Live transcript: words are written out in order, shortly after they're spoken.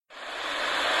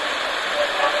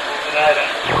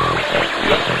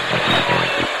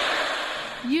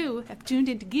You have tuned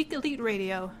into Geek Elite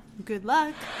Radio. Good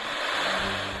luck.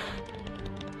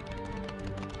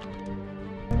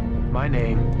 My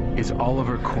name is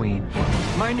Oliver Queen.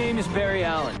 My name is Barry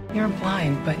Allen. You're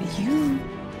blind, but you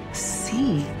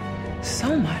see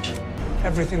so much.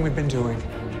 Everything we've been doing,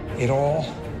 it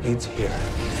all leads here.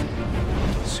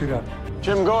 Suit up.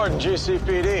 Jim Gordon,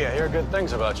 GCPD. I hear good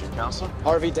things about you, Counselor.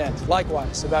 Harvey Dent.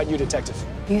 Likewise, about you, Detective.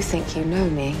 You think you know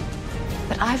me,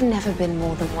 but I've never been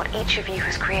more than what each of you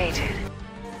has created.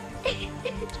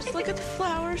 Just look at the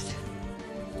flowers.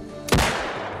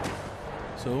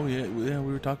 So yeah,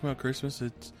 we were talking about Christmas.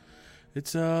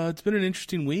 It's been an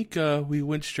interesting week. We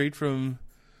went straight from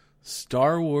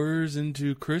Star Wars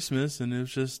into Christmas, and it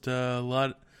was just a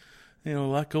lot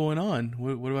going on.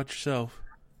 What about yourself?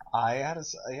 I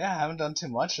haven't done too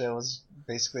much. It was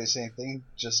basically the same thing,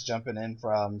 just jumping in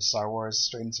from Star Wars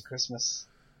straight into Christmas.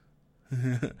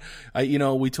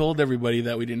 We told everybody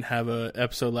that we didn't have a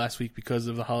episode last week because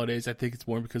of the holidays. I think it's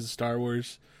more because of Star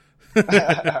Wars.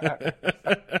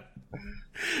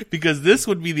 Because this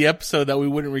would be the episode that we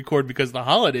wouldn't record because of the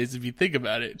holidays, if you think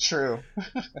about it. True.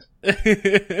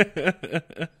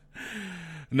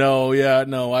 No.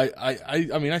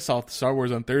 I mean, I saw Star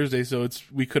Wars on Thursday, so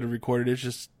we could have recorded it. It's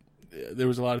just there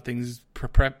was a lot of things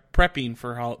prepping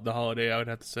for the holiday, I would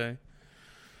have to say.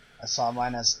 I saw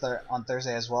mine on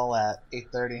Thursday as well at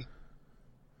 8:30.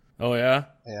 Oh yeah?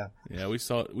 Yeah. Yeah, we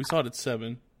saw it at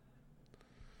 7.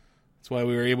 That's why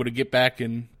we were able to get back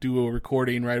and do a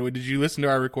recording right away. Did you listen to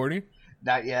our recording?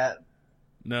 Not yet.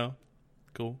 No?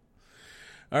 Cool.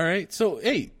 All right. So,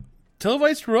 hey,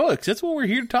 televised heroics. That's what we're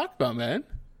here to talk about, man.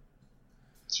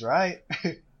 That's right.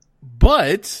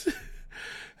 But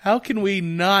how can we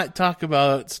not talk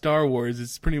about Star Wars?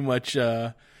 It's pretty much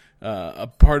a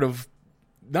part of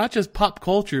not just pop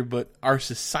culture, but our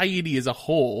society as a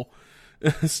whole.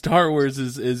 Star Wars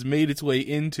has made its way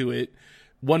into it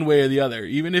one way or the other.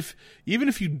 Even if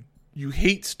you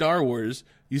hate Star Wars,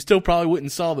 you still probably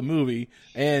wouldn't saw the movie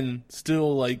and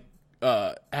still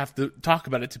have to talk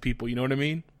about it to people. You know what I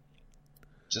mean?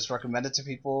 Just recommend it to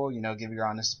people. Give your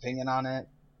honest opinion on it.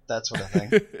 That sort of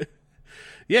thing.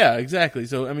 Yeah, exactly.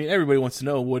 So I mean, everybody wants to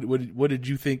know what did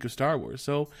you think of Star Wars?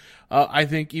 So I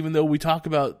think even though we talk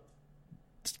about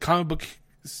comic book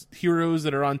heroes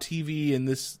that are on TV in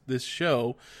this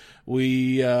show,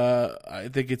 I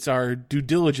think it's our due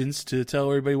diligence to tell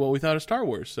everybody what we thought of Star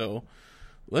Wars. So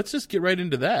let's just get right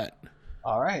into that.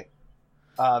 All right.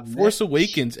 Force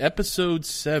Awakens, Episode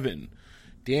 7.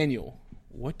 Daniel,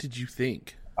 what did you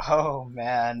think? Oh,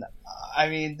 man. I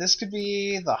mean, this could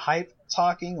be the hype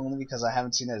talking, only because I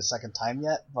haven't seen it a second time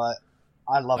yet, but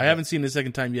I loved it. I haven't seen it a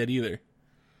second time yet either.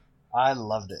 I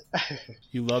loved it.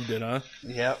 You loved it, huh?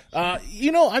 Yep.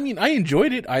 I mean, I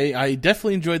enjoyed it. I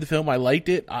definitely enjoyed the film. I liked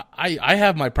it. I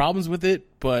have my problems with it,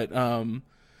 but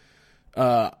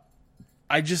I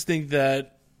just think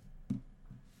that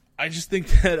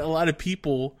a lot of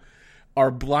people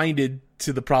are blinded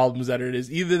to the problems that it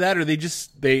is. Either that or they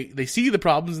see the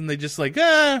problems and they just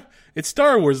it's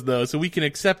Star Wars though, so we can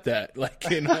accept that.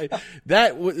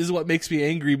 That is what makes me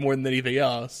angry more than anything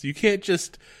else. You can't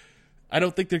just, I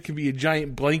don't think there can be a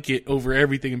giant blanket over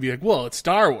everything and be like, well, it's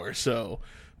Star Wars, so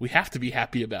we have to be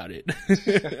happy about it.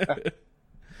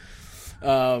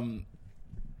 I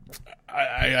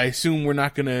assume we're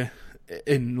not going to,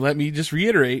 and let me just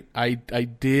reiterate, I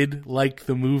did like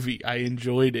the movie. I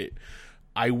enjoyed it.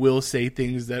 I will say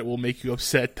things that will make you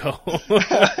upset, though.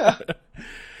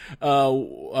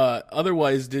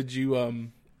 Otherwise, did you?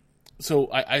 So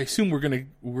I assume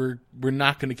we're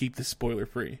not gonna keep this spoiler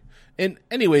free. And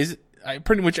anyways,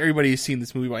 pretty much everybody has seen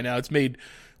this movie by now. It's made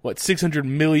 $600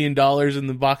 million in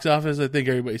the box office. I think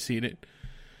everybody's seen it.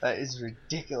 That is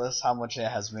ridiculous how much it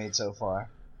has made so far.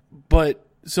 But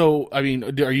so I mean,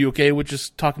 are you okay with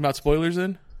just talking about spoilers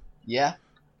then? Yeah.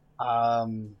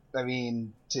 I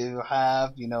mean, to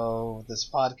have, this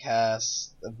podcast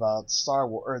about Star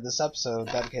Wars, or this episode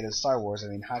dedicated to Star Wars, I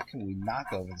mean, how can we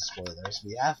not go over the spoilers?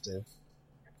 We have to.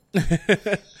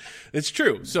 It's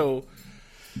true. So,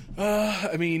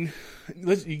 I mean,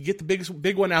 you get the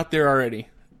big one out there already.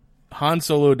 Han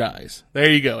Solo dies. There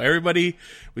you go. Everybody,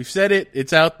 we've said it.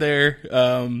 It's out there.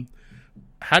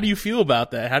 How do you feel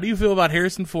about that? How do you feel about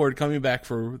Harrison Ford coming back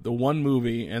for the one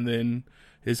movie and then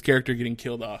his character getting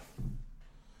killed off?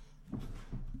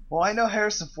 Well, I know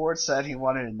Harrison Ford said he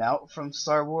wanted an out from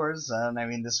Star Wars, and I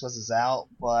mean, this was his out,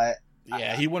 but...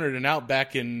 Yeah, he wanted an out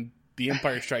back in The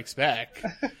Empire Strikes Back.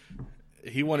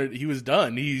 He was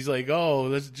done. He's like, oh,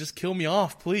 let's just kill me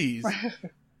off, please.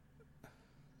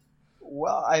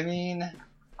 Well, I mean,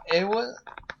 it was...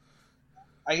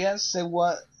 I guess it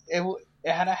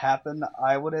had to happen.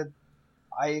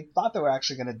 I thought they were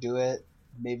actually going to do it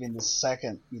maybe in the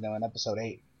second, in episode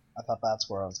 8. I thought that's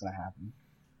where it was going to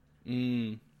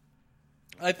happen.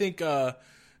 I think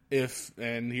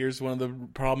and here's one of the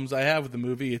problems I have with the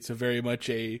movie, it's a very much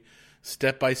a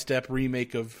step-by-step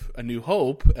remake of A New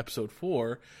Hope, episode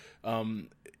 4.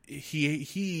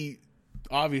 He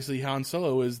obviously, Han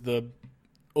Solo is the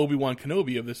Obi-Wan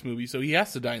Kenobi of this movie, so he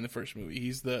has to die in the first movie.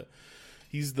 He's the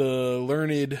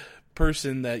learned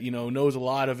person that knows a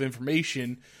lot of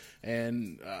information,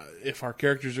 and if our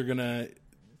characters are gonna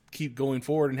keep going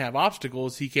forward and have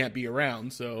obstacles, he can't be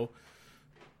around. So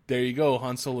there you go,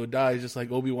 Han Solo dies just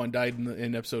like Obi-Wan died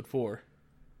in episode 4.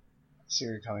 I see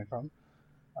where you're coming from.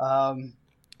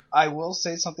 I will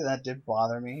say something that did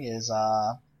bother me is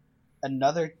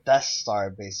another Death Star,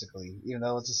 basically, even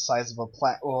though it's a sizable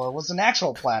planet. Well, it was an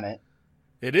actual planet.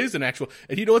 It is an actual...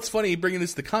 And you know what's funny? Bringing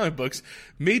this to comic books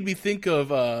made me think of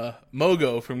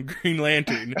Mogo from Green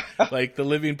Lantern. Like the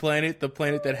living planet, the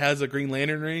planet that has a Green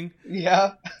Lantern ring.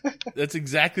 Yeah. That's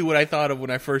exactly what I thought of when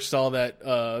I first saw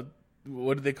that...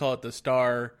 what did they call it? The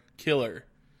Star Killer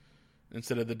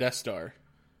instead of the Death Star.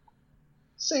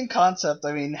 Same concept.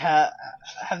 I mean, have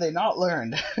they not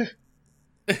learned?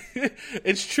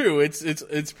 It's true.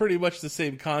 It's pretty much the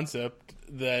same concept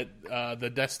that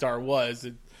the Death Star was.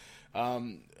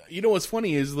 You know what's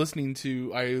funny is I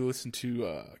listened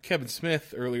to Kevin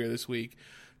Smith earlier this week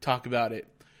talk about it.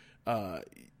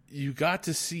 You got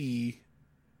to see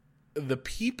the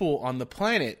people on the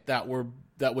planet that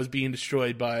was being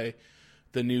destroyed by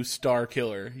the new Star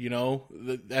Killer.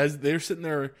 As they're sitting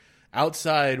there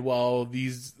outside while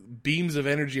these beams of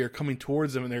energy are coming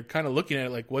towards them, and they're kind of looking at it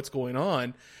like, what's going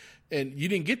on? And you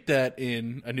didn't get that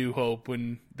in A New Hope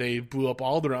when they blew up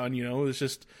Alderaan. It's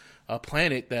just a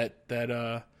planet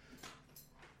that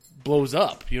blows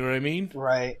up. You know what I mean?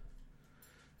 Right.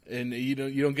 And you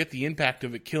don't get the impact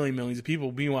of it killing millions of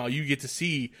people. Meanwhile, you get to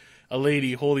see a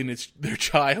lady holding their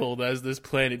child as this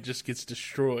planet just gets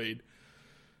destroyed.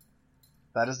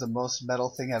 That is the most metal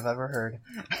thing I've ever heard.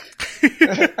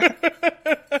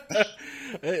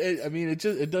 I mean,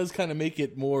 it does kind of make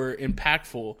it more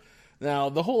impactful. Now,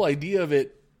 the whole idea of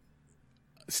it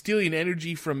stealing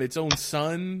energy from its own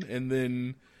sun and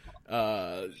then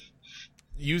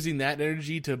using that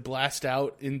energy to blast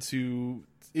out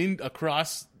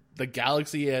across the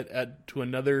galaxy to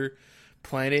another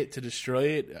planet to destroy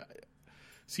it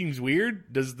seems weird.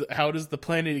 How does the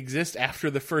planet exist after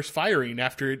the first firing?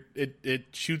 After it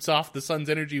shoots off the sun's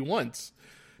energy once?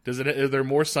 Are there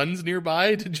more suns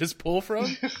nearby to just pull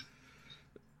from?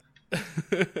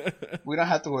 We don't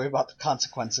have to worry about the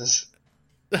consequences.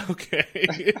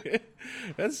 Okay.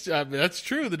 That's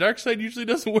true. The dark side usually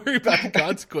doesn't worry about the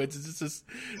consequences.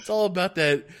 It's all about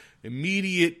that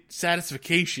immediate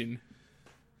satisfaction.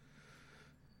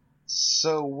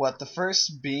 So what, the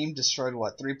first beam destroyed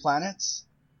 3 planets?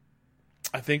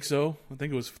 I think so. I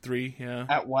think it was 3, yeah.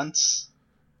 At once?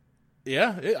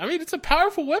 Yeah. It's a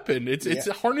powerful weapon. It's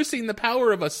harnessing the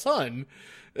power of a sun.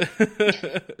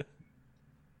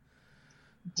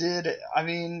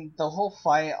 The whole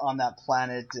fight on that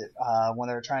planet, when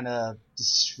they were trying to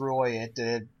destroy it,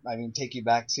 did it, take you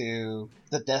back to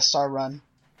the Death Star run?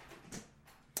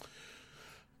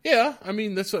 Yeah,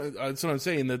 that's what I'm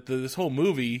saying, that this whole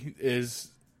movie is,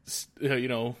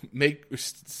 make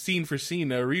scene for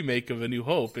scene a remake of A New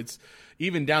Hope. It's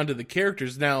even down to the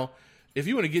characters. Now, if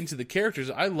you want to get into the characters,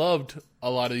 I loved a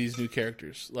lot of these new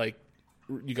characters. Like,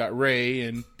 you got Rey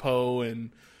and Poe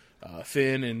and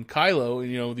Finn and Kylo,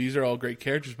 and these are all great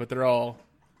characters, but they're all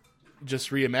just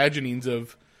reimaginings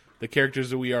of the characters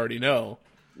that we already know.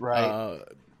 Right.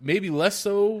 Maybe less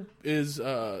so is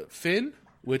Finn,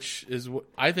 which is what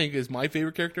I think is my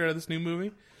favorite character out of this new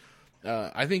movie.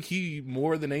 I think he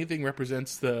more than anything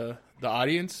represents the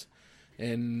audience,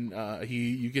 and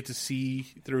you get to see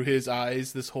through his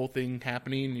eyes this whole thing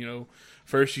happening.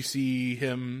 First you see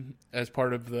him as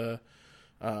part of the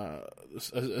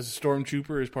as a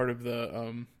stormtrooper, as part of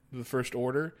the First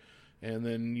Order, and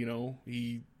then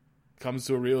he comes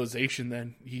to a realization that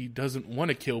he doesn't want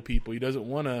to kill people. He doesn't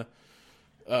want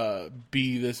to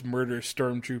be this murderous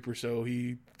stormtrooper, so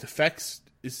he defects.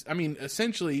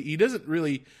 Essentially, he doesn't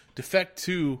really defect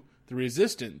to the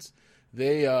Resistance.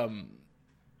 They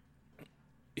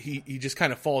he just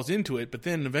kind of falls into it, but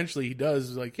then eventually he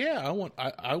does I want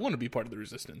to be part of the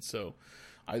Resistance. So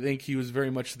I think he was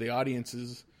very much the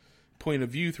audience's point of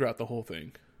view throughout the whole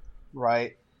thing.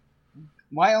 Right.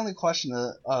 My only question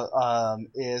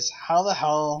is how the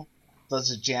hell does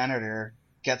a janitor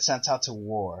get sent out to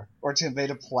war or to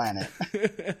invade a planet?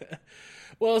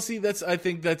 Well, see, I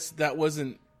think that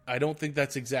wasn't I don't think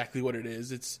that's exactly what it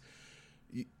is. It's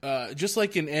just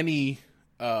like in any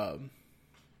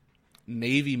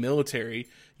Navy military.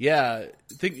 Yeah,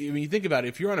 when you think about it,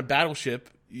 if you're on a battleship,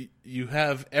 you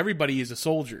have everybody is a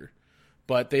soldier,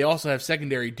 but they also have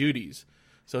secondary duties.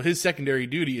 So his secondary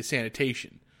duty is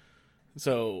sanitation.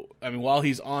 So, I mean, while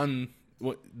he's on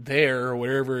there or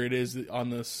wherever it is on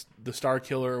the Star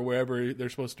Killer or wherever they're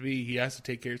supposed to be, he has to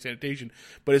take care of sanitation.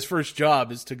 But his first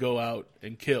job is to go out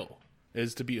and kill,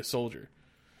 is to be a soldier.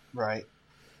 Right.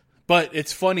 But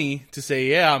it's funny to say,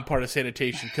 yeah, I'm part of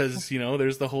sanitation because,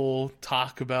 there's the whole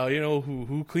talk about,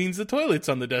 who cleans the toilets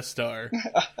on the Death Star.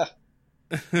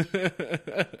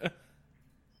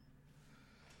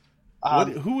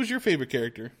 Who was your favorite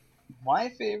character? My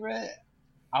favorite,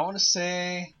 I want to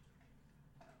say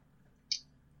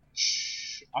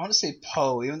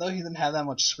Poe. Even though he didn't have that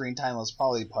much screen time, it was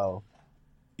probably Poe.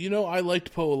 I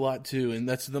liked Poe a lot too, and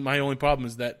that's my only problem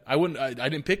is that I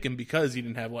didn't pick him because he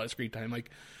didn't have a lot of screen time. Like,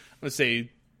 I'm gonna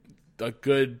say a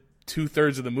good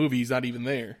 2/3 of the movie he's not even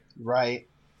there. Right.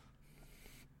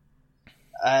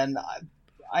 And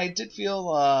I did feel,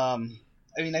 I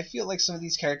feel like some of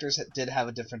these characters did have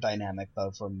a different dynamic, though,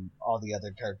 from all the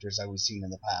other characters that we've seen in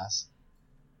the past.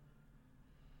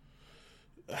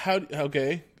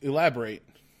 Okay, elaborate.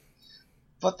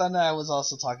 But then I was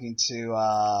also talking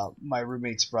to my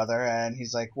roommate's brother, and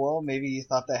he's like, well, maybe you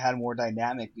thought they had more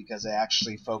dynamic because they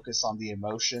actually focus on the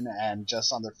emotion and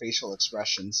just on their facial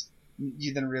expressions.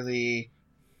 You didn't really...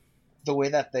 The way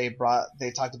that they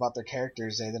talked about their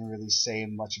characters, they didn't really say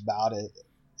much about it.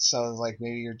 So, like,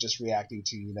 maybe you're just reacting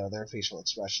to, their facial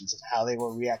expressions and how they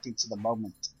were reacting to the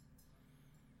moment.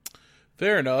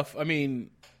 Fair enough. I mean,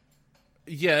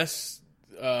 yes,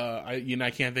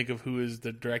 I can't think of who is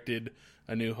the directed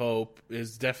A New Hope.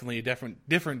 Is definitely a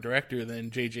different director than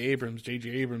J.J. Abrams. J.J.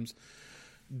 Abrams,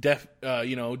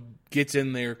 gets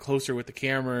in there closer with the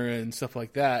camera and stuff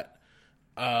like that.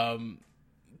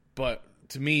 But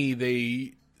to me,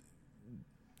 they...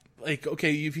 Like,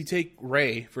 okay, if you take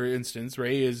Rey, for instance,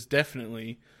 Rey is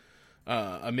definitely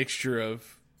a mixture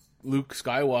of Luke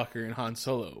Skywalker and Han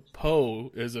Solo.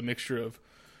 Poe is a mixture of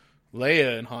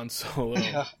Leia and Han Solo.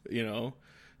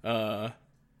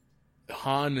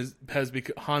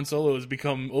 Han Solo has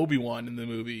become Obi-Wan in the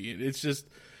movie. It's just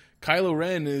Kylo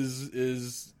Ren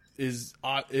is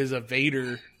a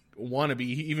Vader wannabe,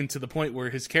 even to the point where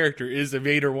his character is a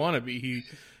Vader wannabe.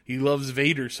 He loves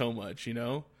Vader so much,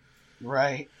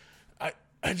 Right.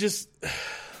 I just,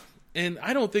 and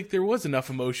I don't think there was enough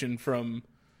emotion from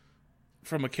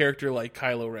a character like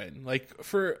Kylo Ren. Like,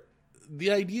 for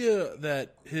the idea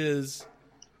that he's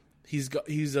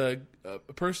a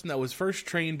person that was first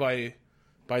trained by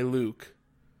Luke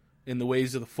in the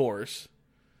ways of the Force,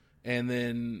 and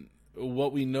then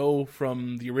what we know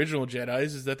from the original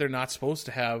Jedis is that they're not supposed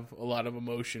to have a lot of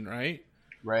emotion, right?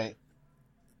 Right.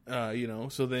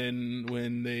 So then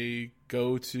when they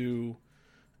go to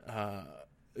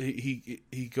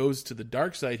he goes to the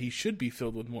dark side, he should be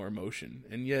filled with more emotion,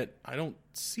 and yet I don't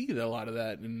see a lot of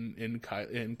that in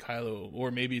Kylo.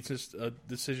 Or maybe it's just a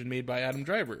decision made by Adam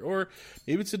Driver, or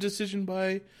maybe it's a decision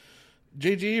by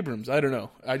J.J. Abrams. I don't know.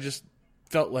 I just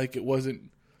felt like it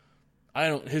wasn't.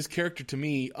 His character to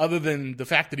me, other than the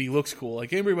fact that he looks cool,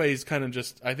 like everybody's kind of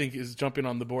just, I think, is jumping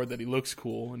on the board that he looks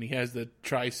cool and he has the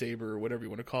tri-saber or whatever you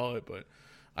want to call it, but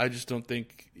I just don't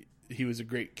think he was a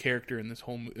great character in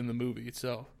the movie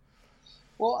itself.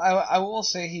 Well, I will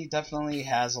say he definitely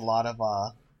has a lot of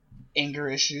anger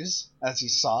issues, as you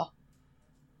saw.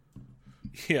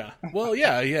 Yeah. Well,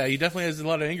 yeah, he definitely has a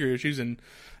lot of anger issues, and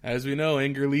as we know,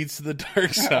 anger leads to the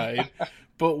dark side.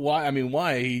 But why? I mean,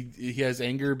 why? He has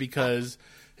anger because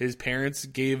his parents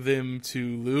gave them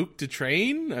to Luke to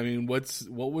train? I mean, what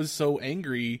was so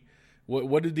angry?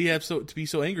 What did he have to be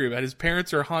so angry about? His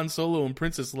parents are Han Solo and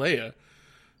Princess Leia.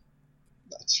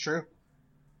 That's true.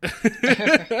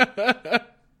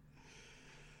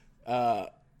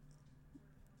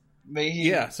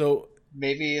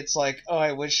 Maybe it's like, oh,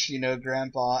 I wish,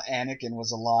 Grandpa Anakin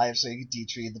was alive so he could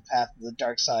teach me the path of the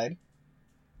dark side.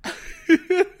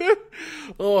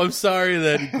 Oh, I'm sorry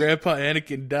that Grandpa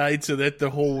Anakin died so that the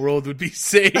whole world would be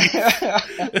safe.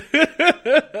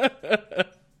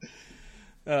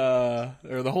 Or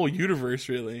the whole universe,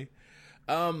 really.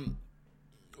 So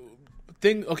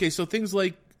things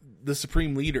like the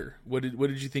Supreme Leader. What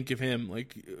did you think of him?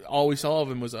 Like, all we saw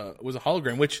of him was a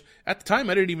hologram, which at the time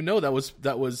I didn't even know that was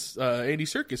Andy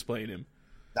Serkis playing him.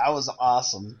 That was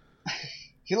awesome.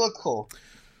 He looked cool.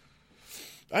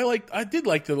 I did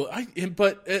like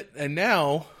and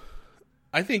now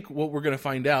I think what we're going to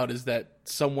find out is that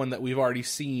someone that we've already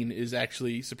seen is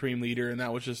actually Supreme Leader, and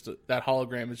that was just that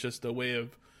hologram is just a way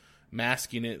of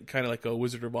masking it, kind of like a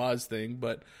Wizard of Oz thing.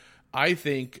 But I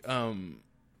think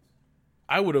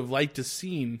I would have liked to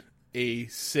seen a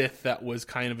Sith that was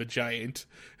kind of a giant.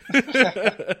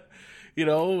 You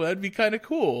know, that'd be kind of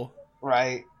cool.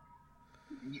 Right.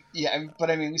 Yeah, but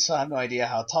I mean, we still have no idea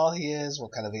how tall he is,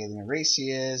 what kind of alien race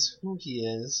he is, who he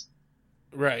is.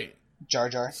 Right. Jar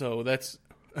Jar. So that's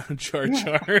Jar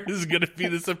Jar is going to be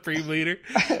the Supreme Leader.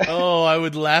 Oh, I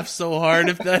would laugh so hard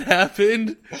if that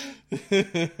happened.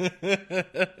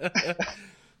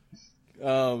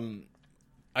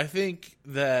 I think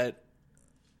that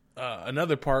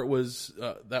another part was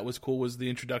that was cool was the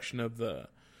introduction of the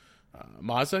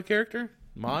Mazza character.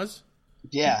 Maz?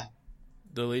 Yeah.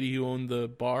 The lady who owned the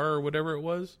bar or whatever it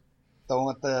was. The one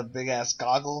with the big ass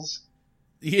goggles.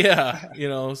 Yeah, you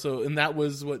know, so, and that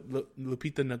was what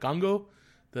Lupita Nyong'o,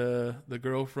 the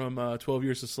girl from 12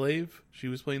 Years a Slave, she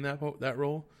was playing that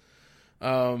role.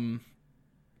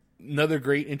 Another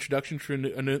great introduction for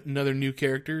another new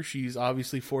character. She's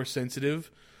obviously Force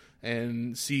sensitive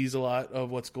and sees a lot of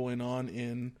what's going on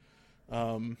in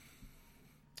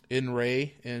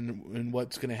Rey and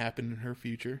what's going to happen in her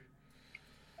future.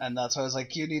 And that's why I was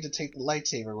like, you need to take the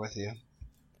lightsaber with you.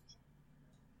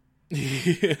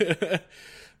 Yeah.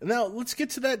 Now let's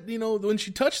get to that. You know, when she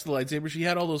touched the lightsaber, she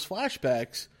had all those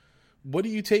flashbacks. What do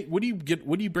you take? What do you get?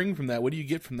 What do you bring from that? What do you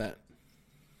get from that?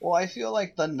 Well, I feel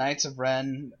like the Knights of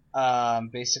Ren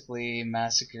basically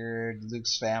massacred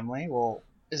Luke's family. Well,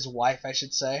 his wife, I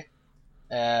should say.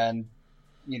 And,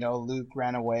 you know, Luke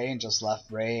ran away and just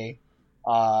left Rey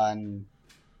on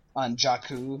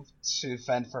Jakku to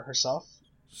fend for herself.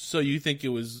 So you think it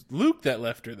was Luke that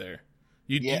left her there?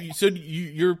 Yeah. So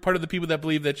you're part of the people that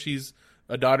believe that she's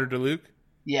a daughter to Luke?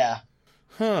 Yeah.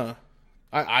 Huh.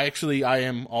 I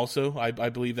am also. I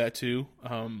believe that too.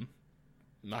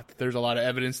 Not that there's a lot of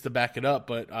evidence to back it up,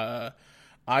 but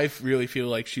I really feel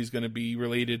like she's going to be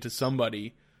related to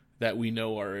somebody that we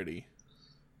know already.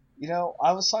 You know,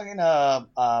 I was talking to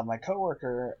my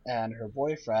coworker and her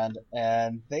boyfriend,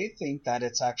 and they think that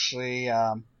it's actually,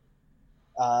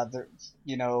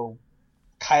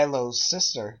 Kylo's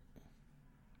sister.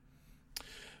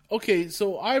 Okay,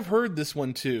 so I've heard this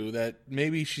one too, that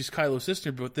maybe she's Kylo's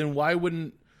sister, but then why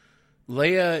wouldn't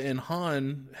Leia and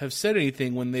Han have said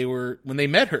anything when they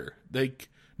met her? Like,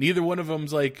 neither one of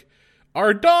them's like,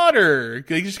 our daughter!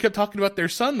 They just kept talking about their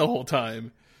son the whole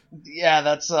time. Yeah,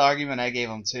 that's the argument I gave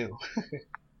them too.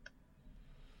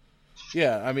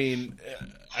 Yeah, I mean,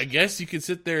 I guess you could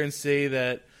sit there and say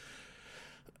that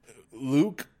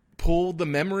Luke pulled the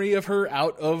memory of her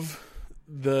out of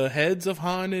the heads of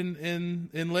Han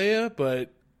and Leia,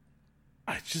 but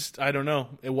I don't know.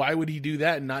 Why would he do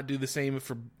that and not do the same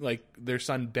for like their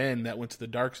son Ben that went to the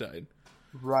dark side?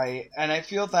 Right, and I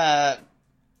feel that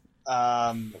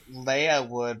Leia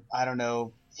would, I don't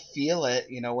know, feel it,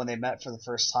 you know, when they met for the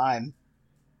first time.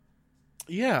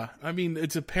 Yeah, I mean,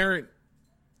 it's a parent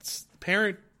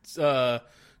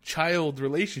child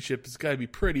relationship. It's got to be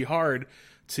pretty hard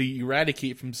to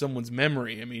eradicate from someone's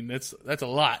memory. I mean, that's a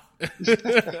lot.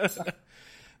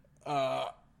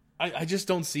 I just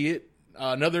don't see it.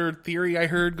 Another theory I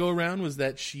heard go around was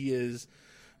that she is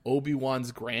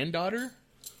Obi-Wan's granddaughter.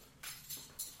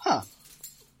 Huh.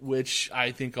 Which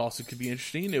I think also could be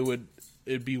interesting.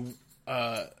 It'd be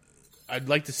I'd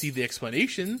like to see the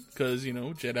explanation, because, you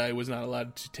know, Jedi was not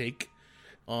allowed to take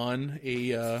on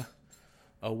a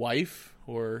wife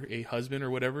or a husband or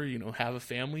whatever, you know, have a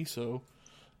family. So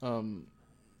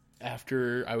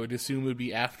after, I would assume it would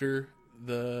be after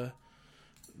the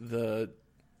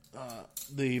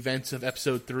events of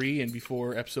Episode 3 and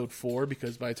before Episode 4,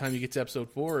 because by the time you get to Episode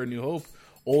 4, A New Hope,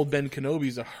 old Ben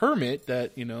Kenobi's a hermit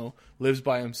that, you know, lives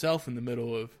by himself in the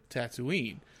middle of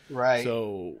Tatooine. Right.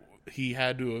 So he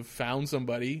had to have found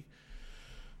somebody,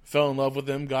 fell in love with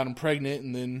them, got him pregnant,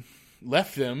 and then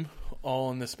left them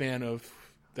all in the span of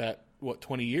that,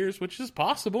 20 years, which is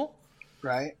possible.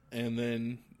 Right. And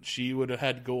then she would have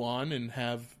had to go on and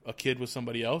have a kid with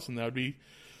somebody else, and that would be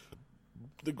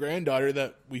the granddaughter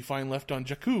that we find left on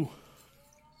Jakku.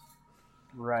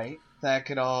 Right. That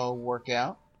could all work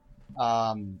out.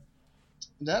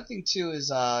 Another thing, too,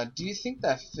 is do you think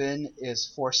that Finn is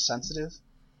Force sensitive?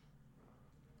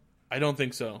 I don't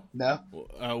think so. No?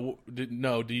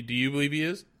 No. Do you believe he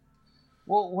is?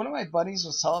 Well, one of my buddies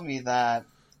was telling me that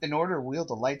in order to wield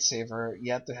a lightsaber,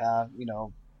 you have to have, you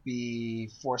know, be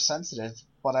Force sensitive.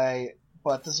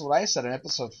 But this is what I said in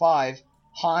Episode 5,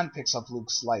 Han picks up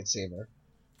Luke's lightsaber.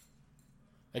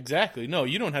 Exactly. No,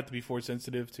 you don't have to be Force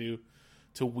sensitive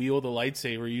to wield a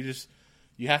lightsaber.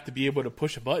 You have to be able to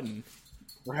push a button.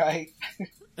 Right.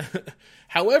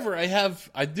 However,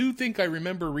 I do think I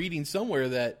remember reading somewhere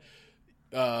that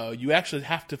you actually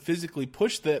have to physically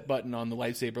push that button on the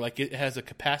lightsaber. Like it has a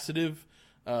capacitive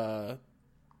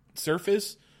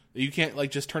surface. You can't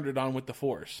like just turn it on with the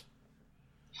Force.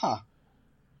 Huh.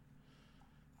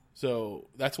 So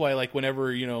that's why, like,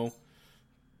 whenever, you know,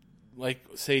 like,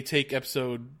 say, take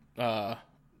episode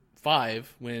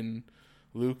 5, when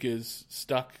Luke is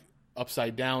stuck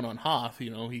upside down on Hoth, you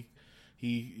know,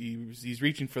 he's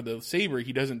reaching for the saber.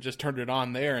 He doesn't just turn it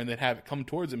on there and then have it come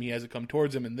towards him. He has it come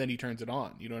towards him and then he turns it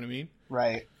on. You know what I mean?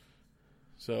 Right.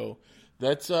 So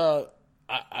that's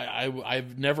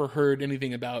I've never heard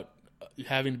anything about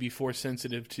having to be Force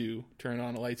sensitive to turn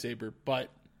on a lightsaber, but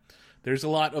there's a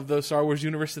lot of the Star Wars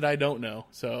universe that I don't know.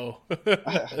 So,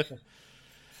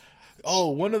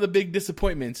 one of the big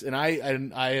disappointments, and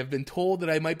I have been told that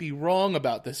I might be wrong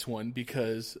about this one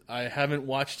because I haven't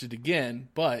watched it again,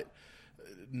 but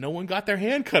no one got their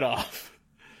hand cut off.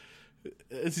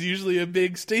 It's usually a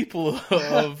big staple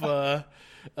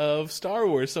of Star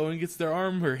Wars. Someone gets their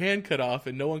arm or hand cut off,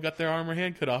 and no one got their arm or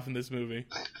hand cut off in this movie.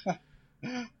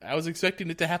 I was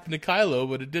expecting it to happen to Kylo,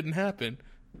 but it didn't happen.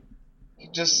 He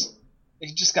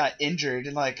just got injured,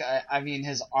 and like I mean,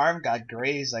 his arm got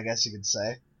grazed, I guess you could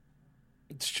say.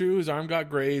 It's true, his arm got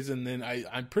grazed, and then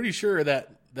I'm pretty sure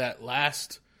that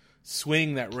last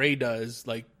swing that Rey does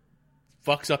like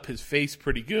fucks up his face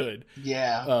pretty good.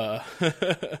 Yeah.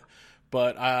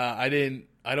 But I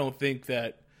don't think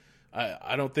that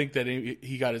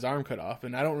he got his arm cut off,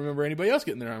 and I don't remember anybody else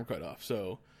getting their arm cut off.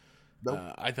 So nope.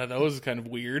 I thought that was kind of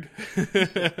weird.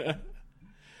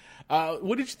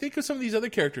 What did you think of some of these other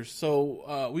characters?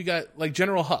 So we got like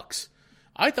General Hux.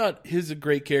 I thought he's a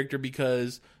great character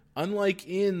because unlike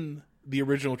in the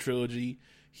original trilogy,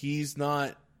 he's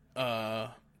not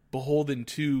beholden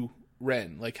to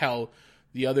Ren, like how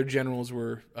the other generals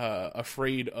were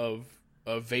afraid of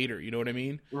Vader. You know what I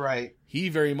mean? Right. He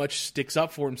very much sticks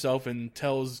up for himself and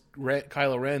tells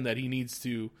Kylo Ren that he needs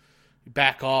to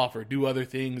back off or do other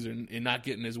things and not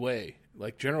get in his way.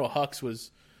 Like General Hux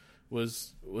was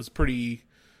pretty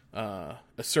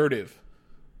assertive.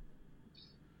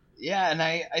 Yeah, and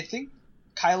I think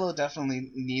Kylo definitely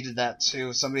needed that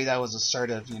too. Somebody that was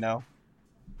assertive, you know,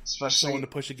 especially someone to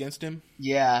push against him.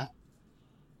 Yeah,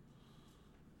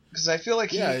 because I feel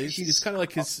like he's kind of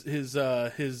like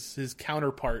his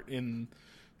counterpart in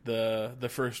the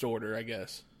First Order, I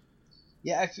guess.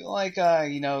 Yeah, I feel like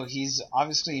you know, he's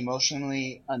obviously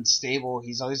emotionally unstable.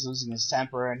 He's always losing his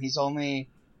temper, and he's only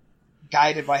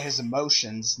guided by his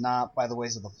emotions, not by the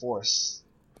ways of the Force.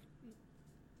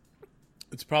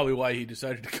 It's probably why he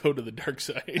decided to go to the dark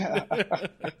side.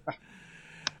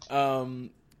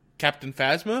 Captain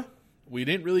Phasma, we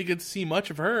didn't really get to see much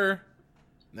of her.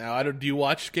 Now, do you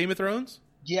watch Game of Thrones?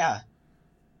 Yeah.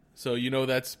 So you know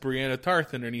that's Brienne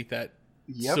Tarth underneath that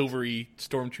Yep. silvery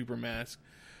stormtrooper mask.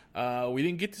 We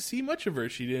didn't get to see much of her.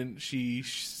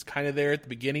 She's kind of there at the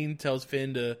beginning, tells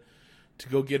Finn to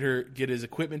go get his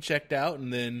equipment checked out,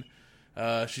 and then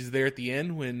she's there at the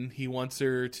end when he wants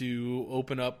her to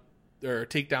open up or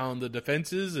take down the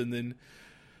defenses, and then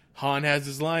Han has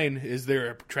his line, "Is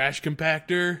there a trash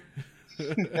compactor?"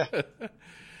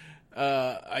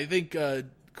 I think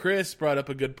Chris brought up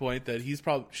a good point that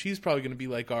she's probably going to be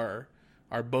like our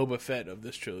Boba Fett of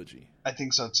this trilogy. I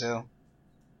think so too.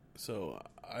 So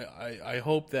I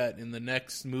hope that in the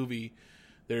next movie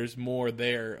there's more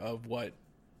there of what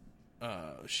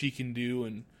she can do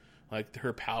and like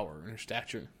her power and her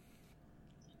stature.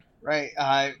 Right.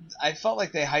 I felt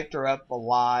like they hyped her up a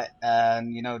lot,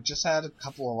 and you know, just had a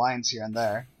couple of lines here and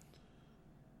there.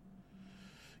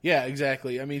 Yeah,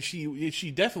 exactly. I mean,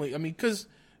 she definitely. I mean, because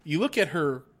you look at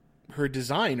her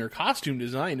design, her costume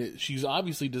design. She's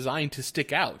obviously designed to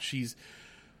stick out. She's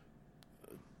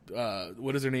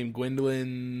what is her name?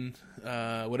 Gwendolyn,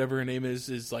 whatever her name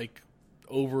is like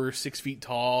over 6 feet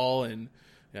tall, and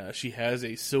she has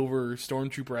a silver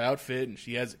stormtrooper outfit, and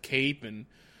she has a cape, and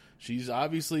she's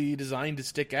obviously designed to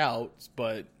stick out,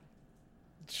 but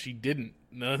she didn't.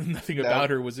 Nothing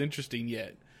about her was interesting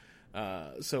yet.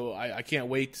 So I can't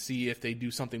wait to see if they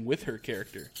do something with her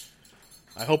character.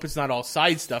 I hope it's not all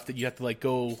side stuff that you have to like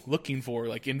go looking for,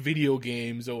 like in video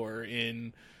games or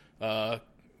in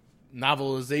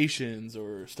novelizations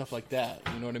or stuff like that.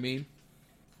 You know what I mean?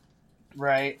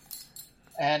 Right.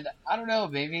 And I don't know,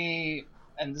 maybe,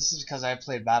 and this is because I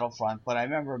played Battlefront, but I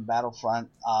remember in Battlefront,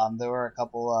 there were a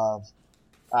couple of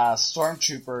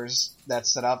stormtroopers that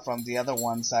stood up from the other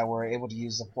ones that were able to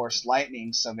use the Force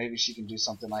lightning, so maybe she can do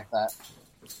something like that.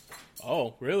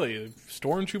 Oh, really?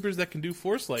 Stormtroopers that can do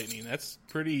Force lightning. That's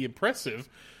pretty impressive.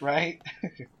 Right?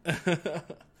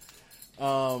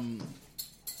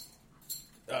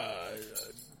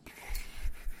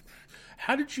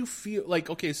 how did you feel? Like,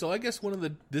 okay, so I guess one of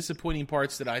the disappointing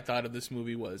parts that I thought of this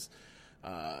movie was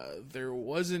there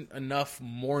wasn't enough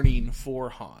mourning for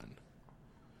Han.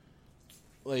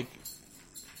 Like,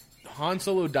 Han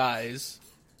Solo dies,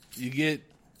 you get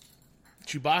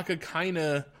Chewbacca kind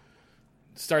of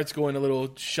starts going a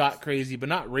little shot crazy, but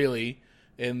not really,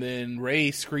 and then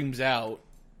Rey screams out,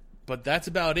 but that's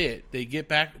about it. They get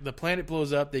back, the planet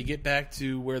blows up, they get back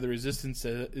to where the Resistance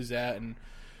is at, and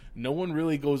no one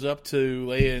really goes up to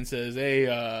Leia and says, hey,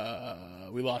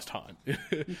 we lost Han.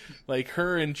 Like,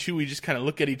 her and Chewie just kind of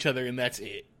look at each other, and that's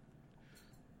it.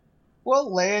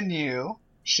 Well, Leia knew.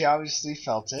 She obviously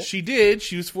felt it. She did.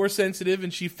 She was Force sensitive,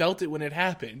 and she felt it when it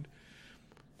happened.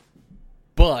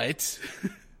 But...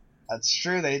 That's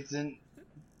true. They didn't...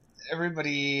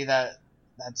 Everybody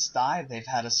that's died, they've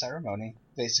had a ceremony,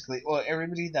 basically. Well,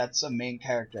 everybody that's a main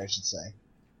character, I should say.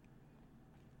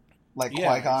 Like yeah,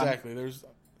 Qui-Gon. Exactly.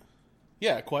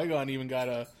 Qui-Gon even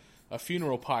got a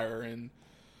funeral pyre, and,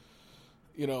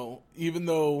 you know, even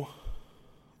though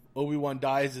Obi-Wan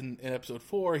dies in episode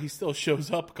 4, he still shows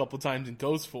up a couple times in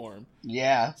ghost form.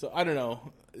 Yeah. So, I don't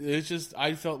know. It's just,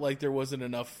 I felt like there wasn't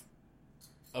enough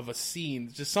of a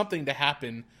scene, just something to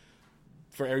happen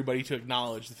for everybody to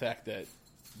acknowledge the fact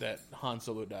that Han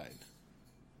Solo died.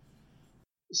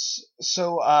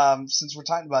 So, since we're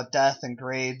talking about death and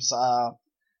graves,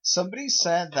 somebody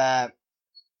said that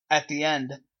at the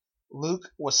end, Luke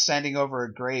was standing over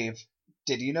a grave.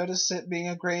 Did you notice it being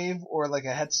a grave or like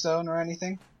a headstone or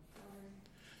anything?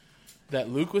 That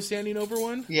Luke was standing over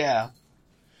one? Yeah.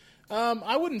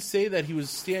 I wouldn't say that he was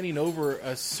standing over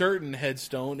a certain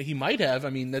headstone. He might have. I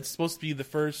mean, that's supposed to be the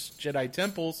first Jedi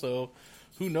temple, so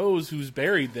who knows who's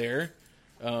buried there.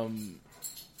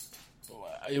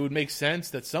 It would make sense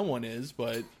that someone is,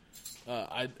 but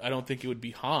I don't think it would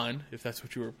be Han, if that's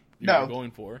what you were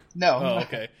going for. No. Oh,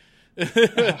 okay.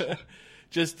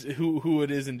 Just who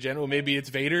it is in general. Maybe it's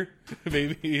Vader.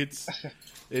 Maybe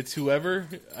it's whoever.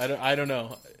 I don't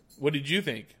know. What did you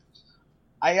think?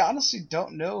 I honestly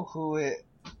don't know who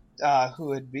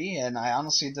it'd be, and I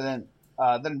honestly didn't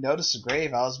notice the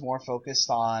grave. I was more focused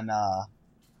on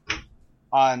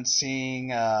seeing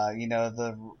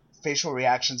the facial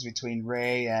reactions between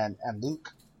Rey and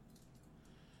Luke.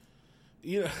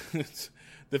 You know,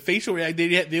 the facial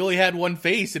reaction. They only had one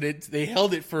face, and they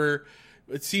held it for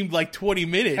it seemed like 20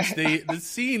 minutes. The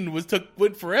scene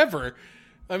went forever.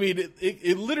 I mean,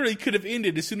 it literally could have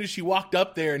ended as soon as she walked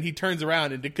up there and he turns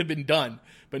around and it could have been done.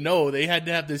 But no, they had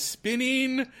to have this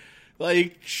spinning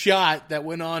shot that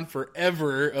went on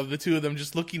forever of the two of them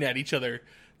just looking at each other.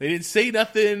 They didn't say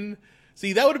nothing.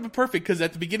 See, that would have been perfect because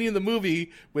at the beginning of the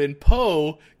movie, when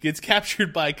Poe gets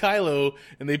captured by Kylo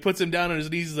and they puts him down on his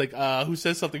knees, he's like, who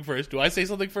says something first? Do I say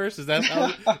something first? Is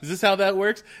this how that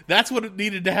works? That's what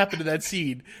needed to happen to that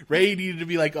scene. Rey needed to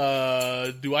be like,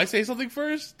 do I say something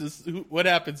first? What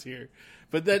happens here?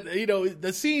 But then,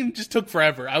 the scene just took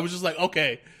forever. I was just like,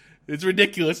 okay, it's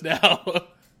ridiculous now.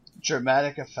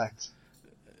 Dramatic effect.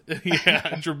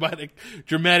 Yeah,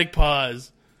 dramatic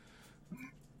pause.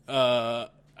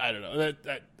 I don't know.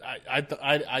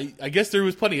 I guess there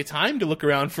was plenty of time to look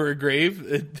around for a grave.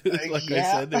 Like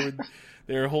I said,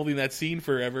 they were holding that scene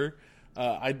forever.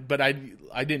 I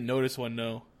didn't notice one.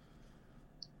 No.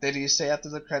 Did you say after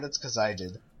the credits? Because I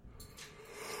did.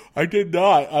 I did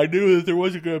not. I knew that there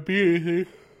wasn't going to be anything.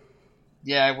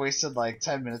 Yeah, I wasted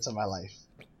 10 minutes of my life.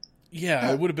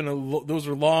 Yeah, it would have been those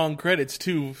were long credits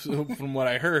too, from what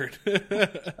I heard.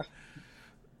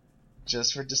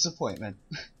 Just for disappointment.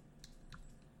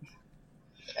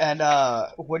 And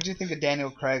what do you think of Daniel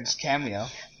Craig's cameo?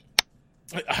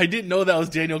 I didn't know that was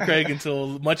Daniel Craig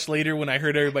until much later when I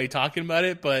heard everybody talking about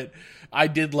it, but I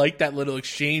did like that little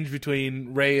exchange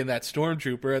between Rey and that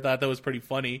stormtrooper. I thought that was pretty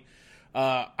funny.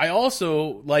 I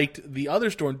also liked the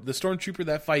stormtrooper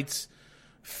that fights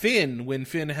Finn when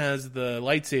Finn has the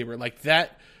lightsaber. Like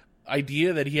that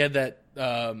idea that he had that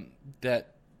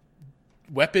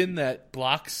weapon that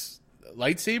blocks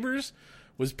lightsabers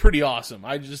was pretty awesome.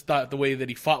 I just thought the way that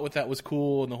he fought with that was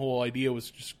cool, and the whole idea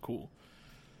was just cool.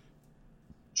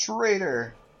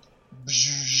 Traitor.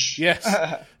 Yes.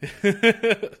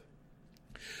 That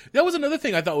was another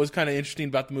thing I thought was kind of interesting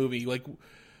about the movie. Like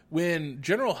when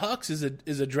General Hux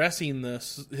is addressing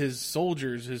his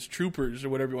soldiers, his troopers, or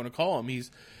whatever you want to call them,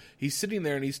 he's sitting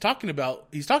there and he's talking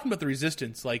about the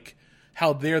Resistance, like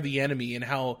how they're the enemy and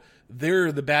how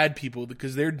they're the bad people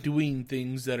because they're doing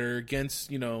things that are against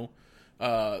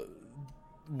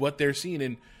what they're seeing.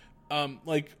 And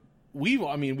we've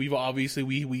obviously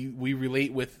we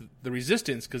relate with the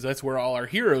Resistance because that's where all our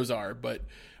heroes are. But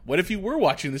what if you were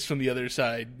watching this from the other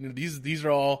side? These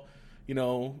are all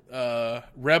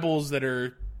rebels that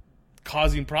are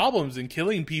causing problems and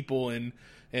killing people and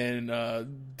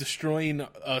destroying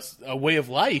a way of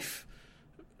life.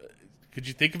 Could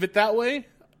you think of it that way?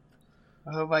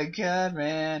 Oh my god,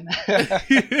 man.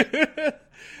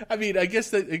 I mean, I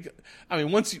guess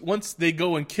once they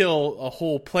go and kill a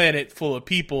whole planet full of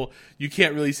people, you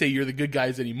can't really say you're the good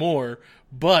guys anymore.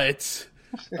 But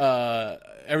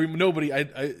nobody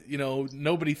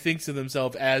thinks of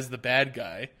themselves as the bad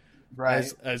guy,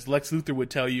 right? As Lex Luthor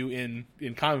would tell you in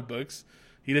comic books,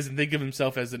 he doesn't think of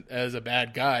himself as a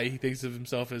bad guy. He thinks of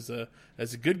himself as a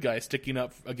good guy sticking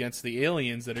up against the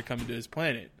aliens that are coming to his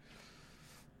planet.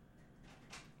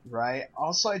 Right.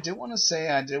 Also, I did want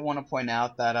to point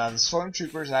out that the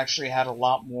Stormtroopers actually had a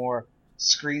lot more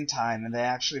screen time, and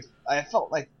I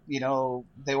felt like,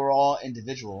 they were all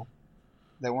individual.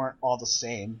 They weren't all the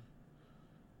same.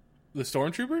 The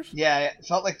Stormtroopers? Yeah, it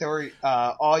felt like they were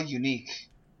all unique.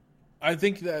 I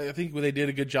think they did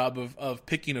a good job of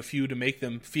picking a few to make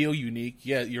them feel unique.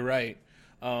 Yeah, you're right.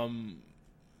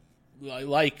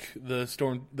 Like the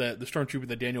Stormtrooper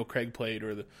that Daniel Craig played,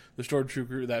 or the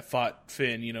Stormtrooper that fought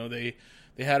Finn. They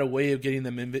had a way of getting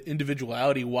them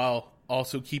individuality while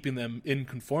also keeping them in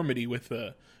conformity with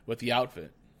the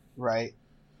outfit. Right.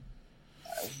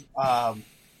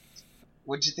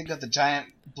 What'd you think of the giant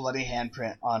bloody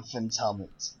handprint on Finn's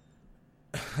helmet?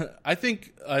 I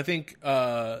think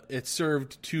it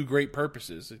served two great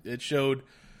purposes. It showed.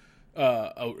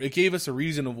 It gave us a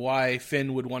reason of why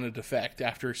Finn would want to defect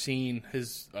after seeing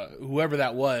his whoever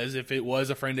that was, if it was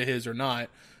a friend of his or not,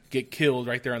 get killed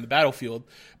right there on the battlefield.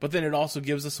 But then it also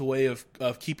gives us a way of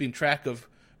keeping track of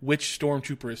which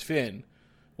Stormtrooper is Finn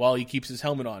while he keeps his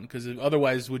helmet on. Because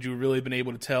otherwise, would you really have been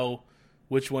able to tell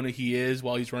which one he is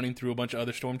while he's running through a bunch of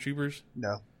other Stormtroopers?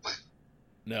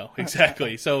 No,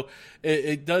 exactly. So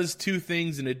it does two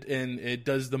things, and it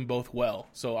does them both well.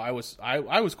 So I was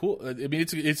cool. I mean,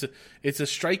 it's a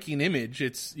striking image.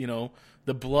 It's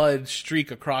the blood streak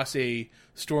across a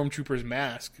Stormtrooper's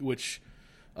mask, which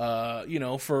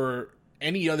for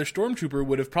any other Stormtrooper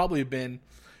would have probably been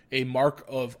a mark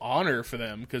of honor for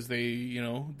them, because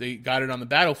they got it on the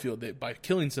battlefield by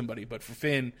killing somebody. But for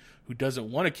Finn, who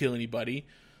doesn't want to kill anybody,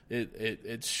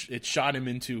 It shot him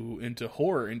into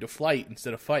horror, into flight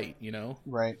instead of fight,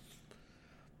 Right.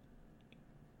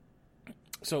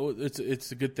 So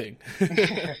it's a good thing.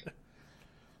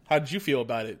 How did you feel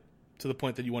about it, to the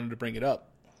point that you wanted to bring it up?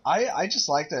 I just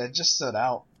liked it. It just stood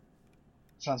out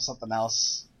from something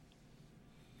else.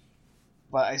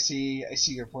 But I see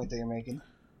your point that you're making.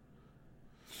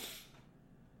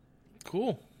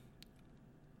 Cool.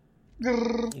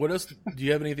 What else? Do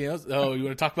you have anything else? Oh, you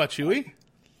want to talk about Chewie?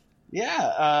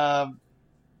 Yeah,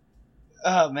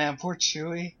 oh man, poor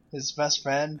Chewie, his best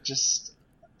friend, just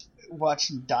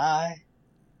watched him die.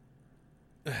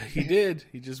 He did.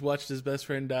 He just watched his best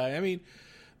friend die. I mean,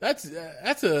 that's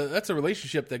a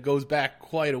relationship that goes back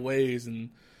quite a ways, and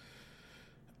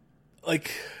like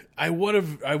I would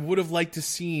have liked to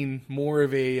seen more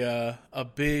of a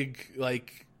big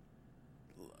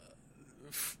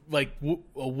a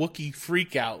Wookiee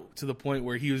freak out, to the point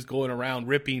where he was going around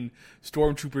ripping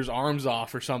Stormtroopers' arms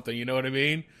off or something. You know what I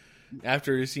mean?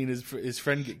 After he's seen his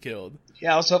friend get killed.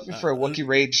 Yeah, I was hoping for a Wookiee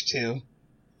rage too.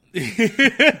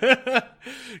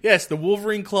 Yes, the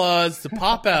Wolverine claws to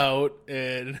pop out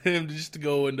and him just to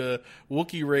go into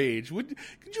Wookiee rage.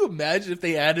 Could you imagine if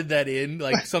they added that in,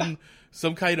 like some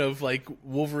kind of like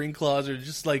Wolverine claws, or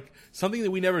just like something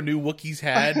that we never knew Wookiees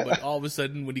had, but all of a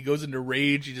sudden when he goes into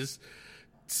rage, he just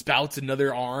spouts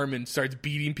another arm and starts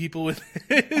beating people with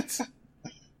it.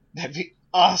 That'd be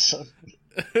awesome.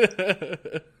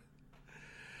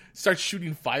 Starts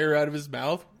shooting fire out of his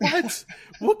mouth. What?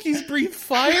 Wookiees breathe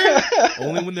fire?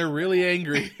 Only when they're really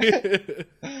angry.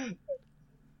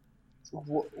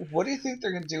 What do you think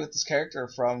they're going to do with this character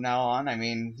from now on? I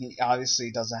mean, he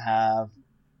obviously doesn't have,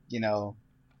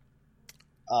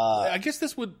 I guess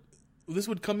this would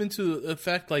come into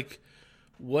effect, like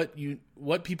what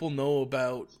people know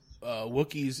about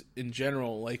Wookiees in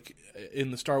general, like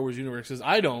in the Star Wars universe. Because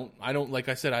I don't, like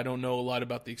I said, I don't know a lot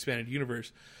about the expanded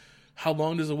universe. How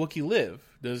long does a Wookiee live?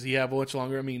 Does he have much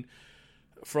longer? I mean,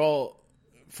 for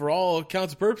all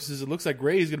accounts and purposes, it looks like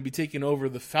Rey is going to be taking over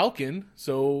the Falcon,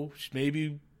 so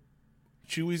maybe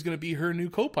Chewie's going to be her new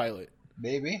co-pilot.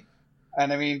 Maybe.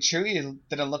 And I mean, Chewie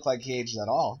didn't look like he aged at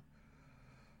all.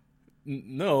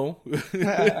 No,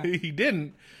 he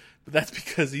didn't. But that's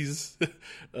because he's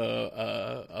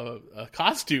a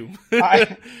costume.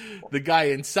 The guy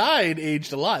inside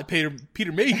aged a lot.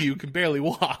 Peter Mayhew can barely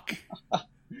walk.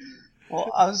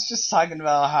 Well, I was just talking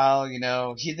about how,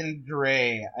 he didn't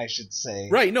gray, I should say.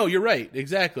 Right, no, you're right.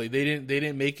 Exactly. They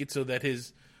didn't make it so that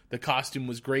the costume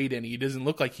was grayed and he doesn't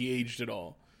look like he aged at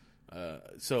all.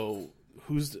 So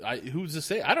who's to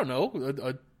say? I don't know.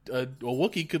 A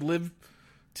Wookiee could live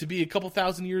to be a couple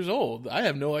thousand years old. I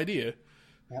have no idea.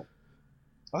 Yep.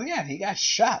 Oh yeah, he got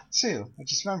shot too. I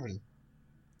just remembered.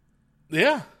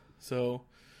 Yeah. So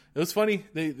it was funny.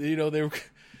 They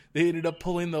ended up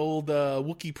pulling the old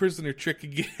Wookiee prisoner trick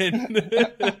again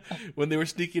when they were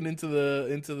sneaking into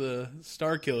the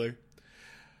Star Killer.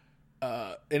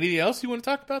 Anything else you want to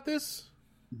talk about this?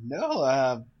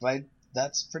 No,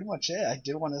 that's pretty much it. I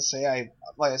did want to say I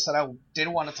did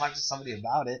want to talk to somebody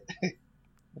about it,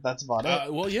 but that's about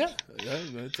it. Well, yeah,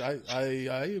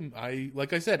 I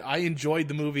like I said, I enjoyed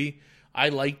the movie. I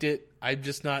liked it. I'm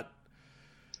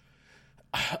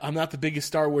not the biggest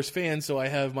Star Wars fan, so I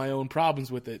have my own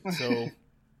problems with it. So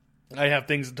I have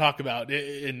things to talk about,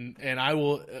 and I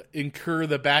will incur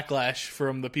the backlash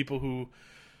from the people who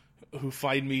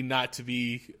find me not to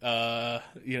be,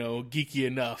 geeky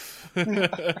enough.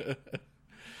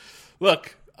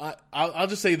 Look, I'll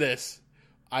just say this.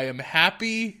 I am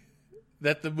happy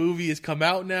that the movie has come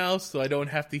out now, so I don't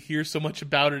have to hear so much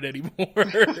about it anymore.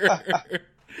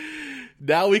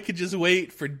 Now we can just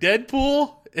wait for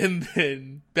Deadpool, and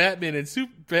then Batman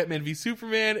v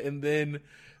Superman, and then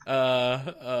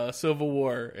Civil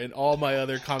War, and all my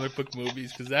other comic book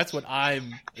movies, because that's what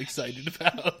I'm excited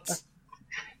about.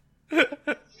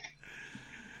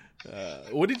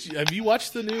 Have you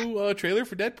watched the new trailer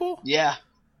for Deadpool? Yeah.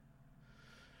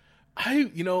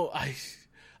 I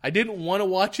didn't want to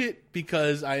watch it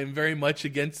because I am very much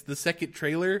against the second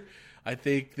trailer. I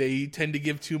think they tend to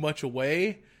give too much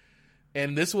away.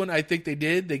 And this one, I think they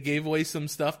did. They gave away some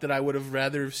stuff that I would have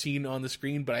rather have seen on the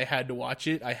screen, but I had to watch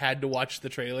it. I had to watch the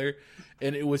trailer,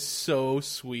 and it was so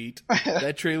sweet.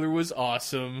 That trailer was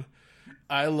awesome.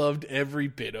 I loved every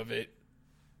bit of it.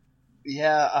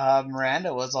 Yeah,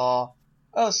 Miranda was all,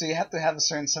 so you have to have a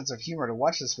certain sense of humor to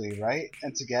watch this movie, right?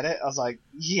 And to get it, I was like,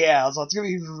 yeah. I was like, it's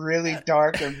going to be really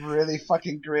dark and really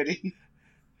fucking gritty.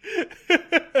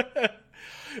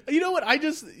 You know what? I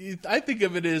think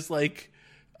of it as like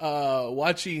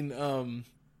watching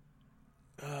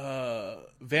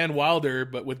Van Wilder,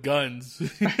 but with guns.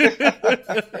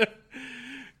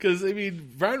 Because,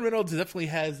 Ryan Reynolds definitely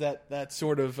has that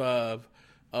sort of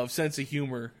sense of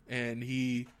humor, and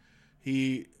he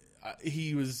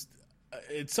was.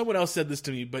 Someone else said this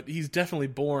to me, but he's definitely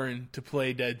born to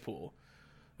play Deadpool,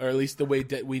 or at least the way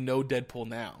we know Deadpool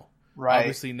now. Right.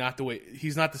 Obviously, not the way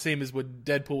he's not the same as when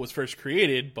Deadpool was first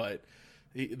created, but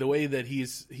the way that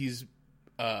he's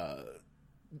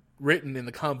written in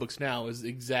the comic books now is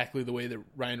exactly the way that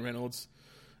Ryan Reynolds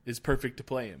is perfect to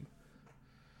play him.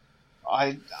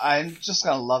 I'm just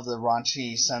gonna love the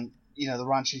raunchy the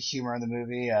raunchy humor in the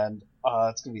movie, and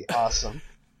it's gonna be awesome.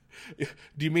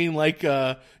 Do you mean like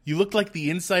you look like the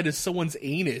inside of someone's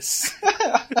anus?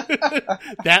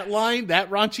 That line, that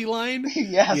raunchy line?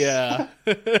 Yes. Yeah.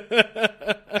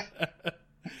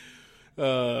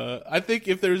 I think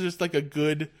if there's just like a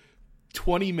good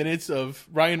 20 minutes of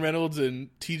Ryan Reynolds and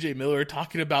TJ Miller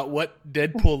talking about what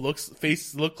Deadpool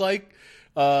faces look like,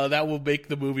 that will make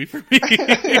the movie for me.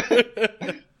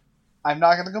 I'm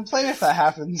not going to complain if that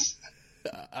happens.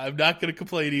 I'm not going to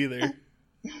complain either.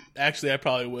 Actually, I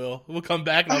probably will. We'll come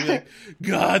back and I'll be like,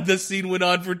 God, this scene went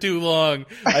on for too long.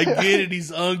 I get it,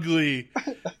 he's ugly.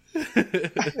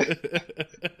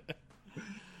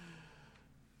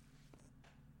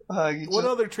 What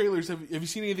other trailers have you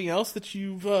seen? Anything else that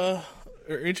you've are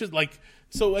interested? Like,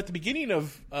 so at the beginning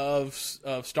of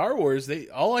Star Wars,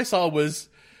 all I saw was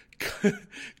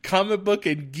comic book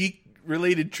and geek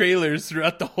related trailers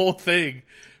throughout the whole thing.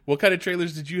 What kind of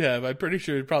trailers did you have? I'm pretty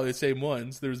sure it's probably the same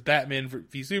ones. There was Batman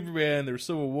v Superman. There was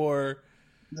Civil War.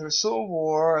 There was Civil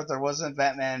War. There wasn't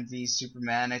Batman v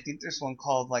Superman. I think there's one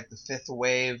called like The Fifth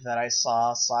Wave that I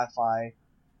saw, sci-fi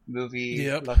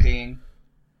movie looking.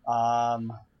 We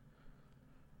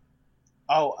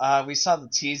saw the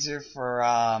teaser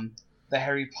for the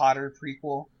Harry Potter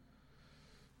prequel.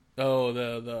 Oh,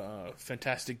 the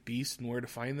Fantastic Beasts and Where to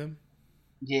Find Them?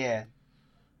 Yeah.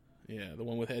 Yeah, the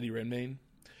one with Eddie Redmayne.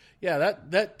 Yeah,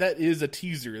 that is a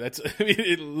teaser.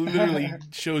 It literally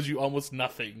shows you almost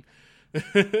nothing.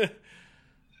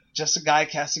 Just a guy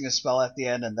casting a spell at the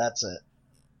end, and that's it.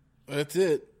 That's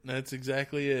it. That's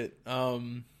exactly it. Yeah,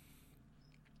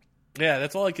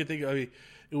 that's all I could think of. It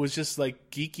was just like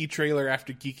geeky trailer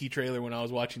after geeky trailer when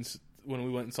we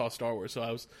went and saw Star Wars. So I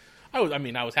was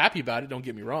happy about it. Don't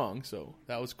get me wrong. So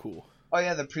that was cool. Oh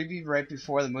yeah, the preview right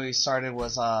before the movie started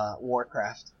was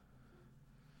Warcraft.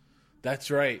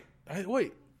 That's right.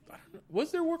 Wait,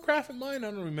 was there Warcraft in mine?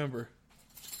 I don't remember.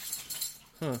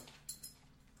 Huh.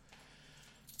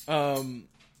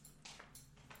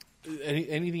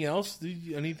 Anything else?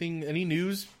 Any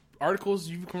news articles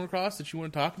you've come across that you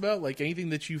want to talk about? Like anything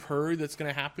that you've heard that's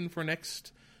going to happen for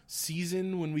next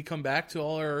season when we come back to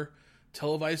all our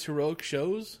televised heroic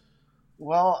shows?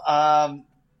 Well,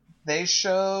 they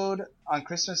showed on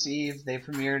Christmas Eve. They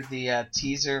premiered the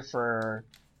teaser for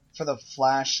the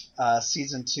Flash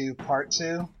season 2, part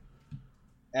 2.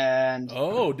 And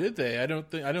did they? I don't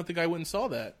think I went and saw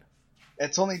that.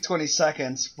 It's only 20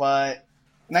 seconds, but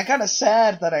and I'm kind of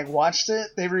sad that I watched it.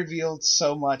 They revealed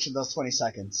so much in those 20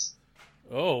 seconds.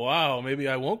 Oh wow, maybe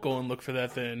I won't go and look for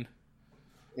that then.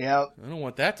 Yep. I don't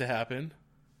want that to happen.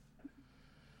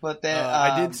 But then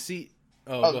I did see.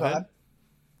 Go ahead.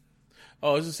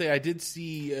 Oh, I was gonna say I did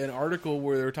see an article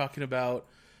where they were talking about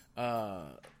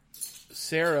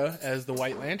Sarah as the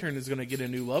White Lantern is going to get a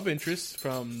new love interest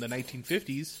from the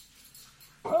 1950s.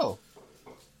 Oh.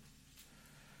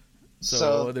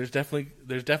 So there's definitely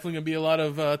going to be a lot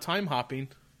of time hopping.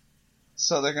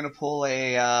 So they're going to pull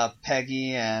a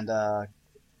Peggy and oh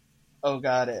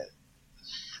god,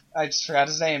 I just forgot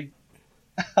his name.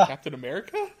 Captain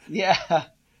America? Yeah.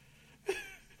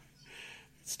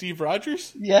 Steve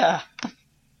Rogers? Yeah.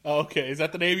 Oh, okay, is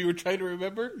that the name you were trying to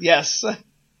remember? Yes.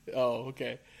 Oh,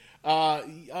 okay.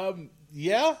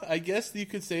 Yeah, I guess you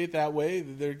could say it that way.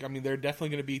 They're definitely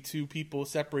going to be two people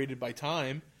separated by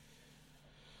time.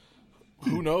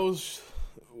 Who knows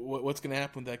what's going to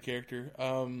happen with that character?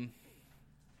 I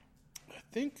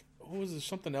think was there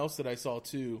something else that I saw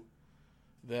too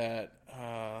that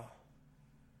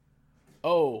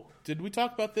did we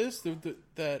talk about this?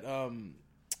 That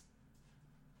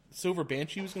Silver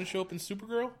Banshee was going to show up in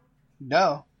Supergirl?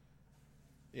 No.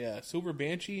 Yeah, Silver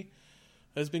Banshee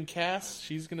has been cast.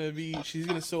 She's gonna show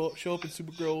up in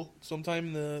Supergirl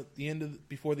sometime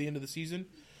before the end of the season,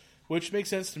 which makes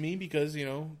sense to me because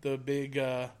the big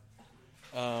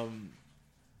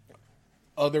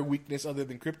other weakness other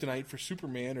than kryptonite for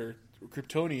Superman or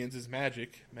Kryptonians is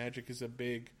magic. Magic is a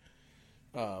big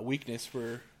weakness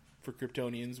for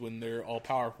Kryptonians when they're all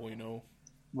powerful.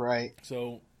 Right.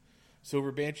 So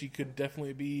Silver Banshee could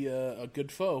definitely be a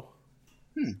good foe.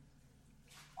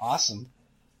 Awesome.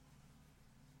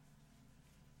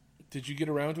 Did you get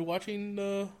around to watching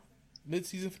the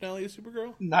mid-season finale of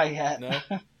Supergirl? Not yet. No?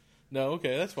 No?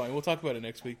 Okay, that's fine. We'll talk about it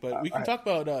next week. But we can talk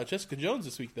about Jessica Jones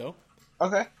this week, though.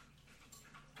 Okay.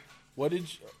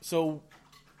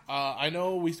 I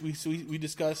know we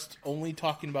discussed only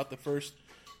talking about the first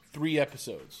 3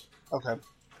 episodes. Okay.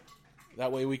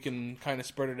 That way we can kind of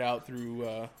spread it out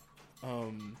through the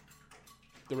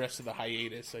rest of the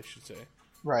hiatus, I should say.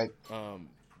 Right. How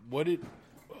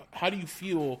do you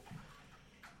feel?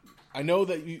 I know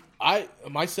that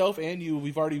myself and you,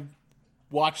 we've already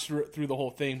watched through the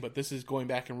whole thing, but this is going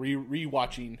back and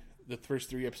re-watching the first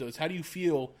 3 episodes. How do you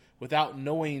feel without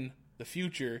knowing the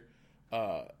future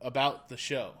about the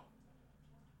show?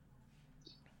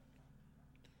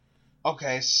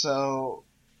 Okay, so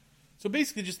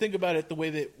basically, just think about it the way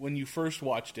that when you first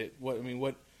watched it.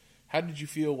 How did you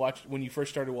feel when you first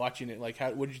started watching it? Like,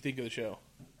 what did you think of the show?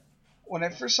 When I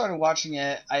first started watching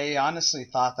it, I honestly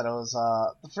thought that it was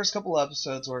the first couple of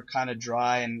episodes were kind of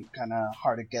dry and kind of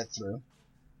hard to get through.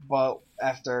 But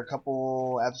after a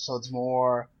couple episodes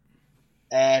more,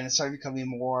 and it started becoming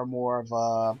more and more of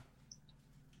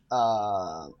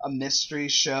a mystery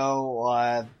show,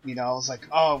 I was like,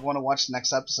 oh, I want to watch the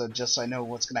next episode just so I know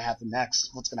what's going to happen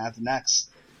next. What's going to happen next?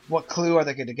 What clue are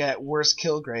they going to get? Where's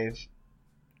Kilgrave?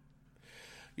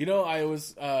 I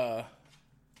was...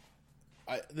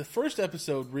 the first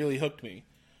episode really hooked me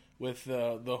with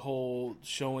the whole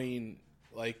showing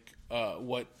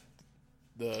what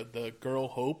the girl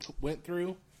Hope went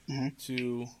through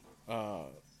to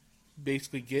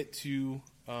basically get to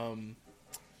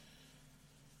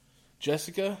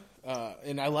Jessica,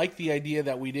 and I like the idea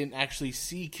that we didn't actually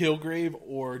see Kilgrave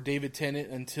or David Tennant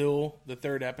until the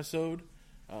 3rd episode,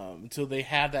 until they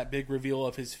had that big reveal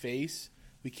of his face.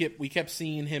 We kept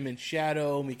seeing him in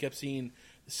shadow, and we kept seeing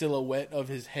the silhouette of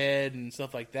his head and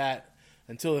stuff like that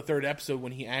until the 3rd episode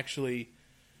when he actually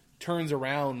turns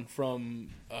around from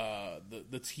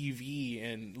the TV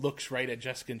and looks right at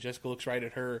Jessica, and Jessica looks right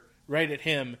at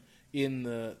him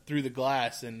through the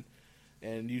glass, and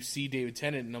you see David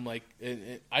Tennant, and I'm like,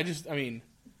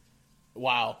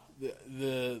 wow,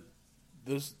 the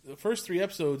first 3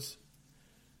 episodes.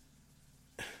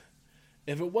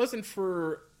 If it wasn't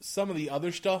for some of the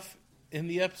other stuff in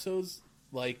the episodes,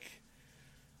 like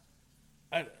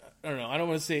I don't know, I don't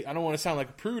want to sound like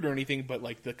a prude or anything, but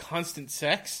like the constant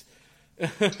sex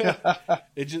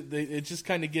it just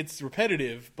kind of gets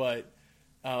repetitive, but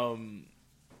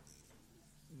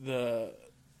the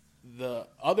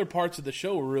other parts of the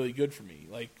show were really good for me.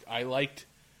 Like, I liked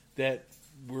that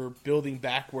we're building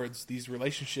backwards these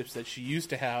relationships that she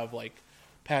used to have, like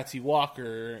Patsy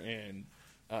Walker and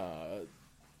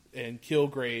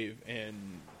Kilgrave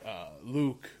and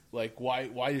Luke. Like,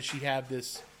 why does she have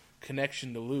this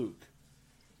connection to Luke?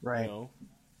 Right. You know?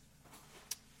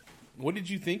 What did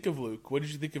you think of Luke? What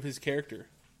did you think of his character?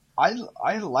 I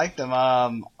liked him.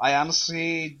 I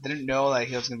honestly didn't know that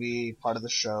he was going to be part of the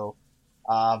show.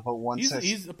 But once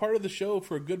he's a part of the show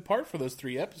for a good part for those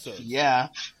 3 episodes. Yeah.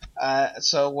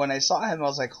 So when I saw him, I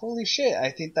was like, holy shit, I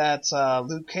think that's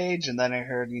Luke Cage. And then I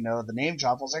heard, the name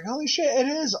drop. I was like, holy shit, it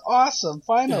is awesome,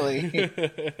 finally.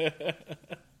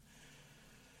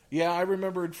 Yeah, I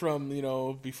remembered from,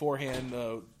 beforehand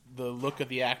the look of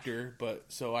the actor, but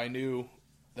so I knew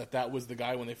that was the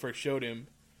guy when they first showed him.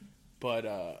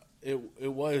 But it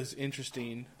was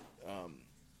interesting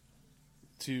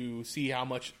to see how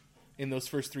much in those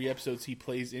first 3 episodes he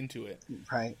plays into it.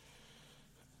 Right.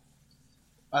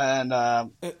 And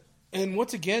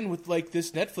once again, with like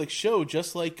this Netflix show,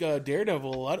 just like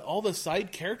Daredevil, all the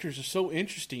side characters are so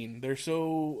interesting. They're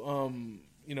so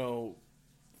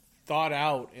thought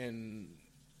out and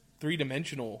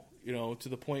 3-dimensional. To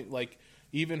the point like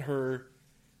even her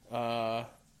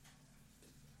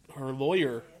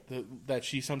lawyer that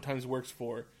she sometimes works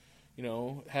for,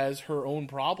 has her own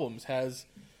problems, has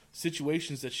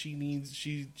situations that she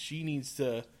needs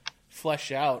to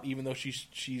flesh out, even though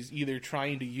she's either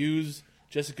trying to use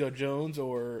Jessica Jones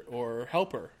or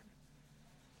help her.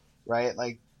 Right,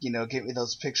 like, get me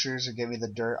those pictures or give me the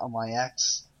dirt on my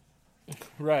ex.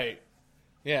 Right.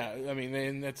 Yeah, I mean,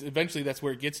 and that's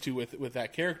where it gets to with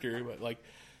that character. But like,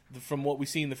 from what we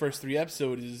see in the first 3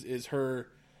 episodes is her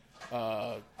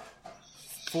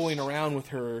fooling around with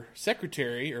her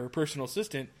secretary or her personal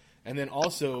assistant, and then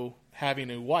also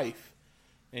having a wife,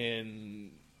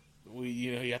 and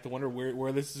you have to wonder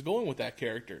where this is going with that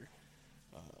character.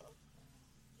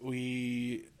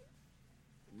 Which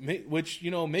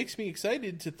makes me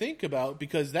excited to think about,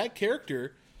 because that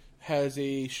character has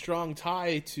a strong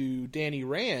tie to Danny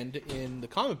Rand in the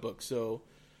comic book. So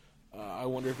I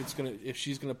wonder if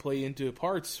she's gonna play into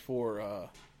parts for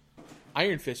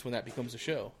Iron Fist when that becomes a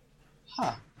show.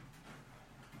 Huh.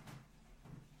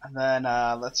 And then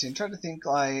let's see. I'm trying to think.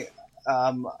 Like,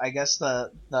 I guess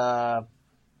the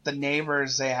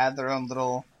neighbors, they had their own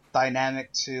little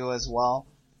dynamic too as well.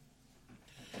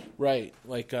 Right,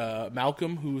 like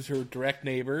Malcolm, who's her direct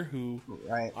neighbor, who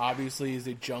right. obviously is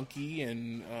a junkie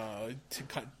and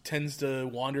tends to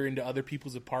wander into other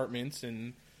people's apartments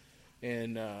and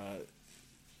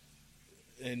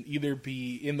either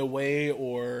be in the way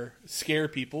or scare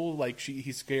people. Like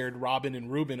he scared Robin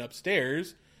and Ruben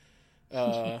upstairs,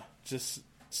 just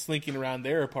slinking around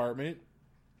their apartment.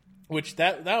 Which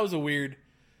that was a weird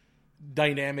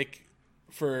dynamic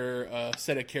for a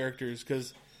set of characters,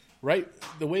 because right,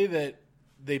 the way that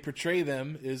they portray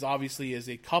them is obviously as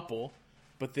a couple,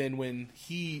 but then when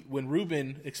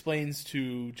Ruben explains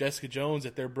to Jessica Jones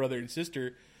that they're brother and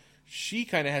sister, she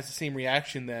kind of has the same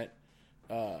reaction that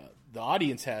the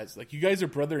audience has. Like, you guys are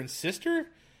brother and sister?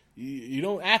 You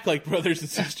don't act like brothers and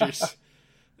sisters.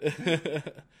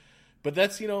 But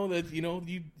that's, if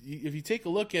you take a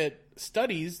look at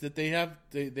studies that they have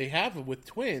with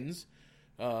twins,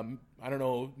 I don't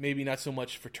know, maybe not so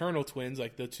much fraternal twins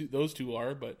like those two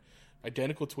are, but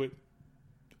identical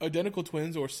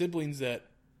twins or siblings that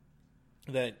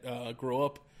grow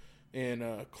up in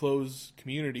a close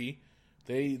community,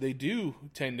 they do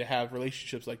tend to have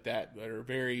relationships like that are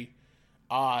very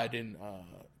odd and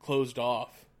closed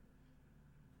off.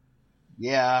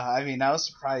 Yeah, I mean, I was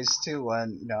surprised too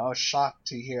when, I was shocked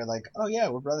to hear like, oh yeah,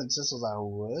 we're brother and sister. I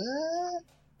was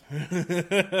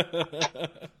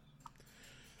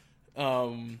like,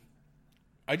 what?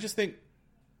 I just think,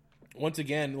 once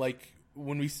again, like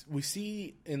when we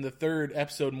see in the 3rd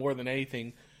episode more than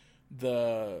anything,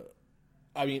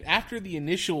 after the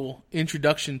initial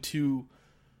introduction to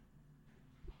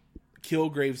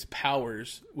Kilgrave's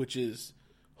powers, which is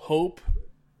Hope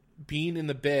being in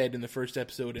the bed in the first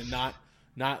episode and not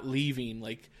leaving,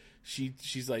 like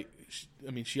she's like,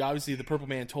 she obviously, the Purple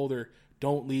Man told her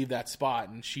don't leave that spot,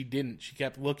 and she didn't. She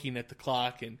kept looking at the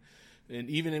clock, and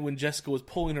even when Jessica was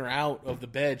pulling her out of the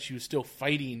bed, she was still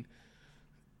fighting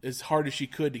as hard as she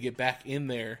could to get back in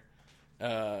there.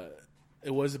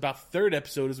 It was about 3rd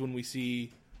episode is when we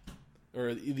see,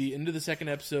 or the end of the 2nd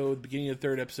episode, beginning of the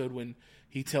 3rd episode, when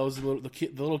he tells the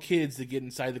little kids to get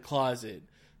inside the closet,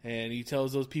 and he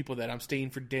tells those people that I'm staying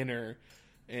for dinner,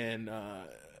 and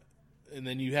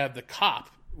then you have the cop,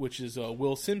 which is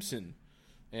Will Simpson.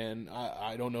 And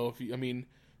I don't know if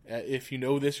you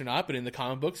know this or not, but in the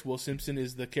comic books, Will Simpson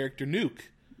is the character Nuke.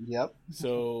 Yep.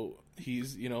 So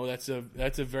he's, that's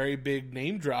a very big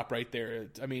name drop right there.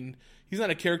 I mean, he's not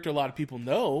a character a lot of people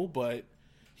know, but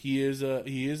he is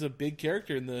a big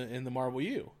character in the Marvel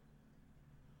U.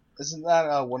 Isn't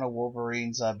that one of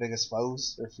Wolverine's biggest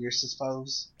foes or fiercest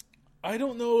foes? I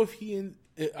don't know if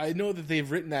I know that they've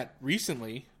written that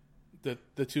recently. That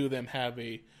the two of them have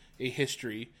a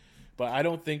history, but I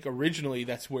don't think originally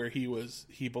that's where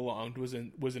he belonged was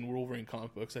in Wolverine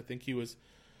comic books. I think he was.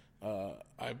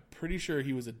 I'm pretty sure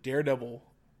he was a Daredevil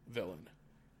villain.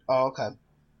 Oh, okay.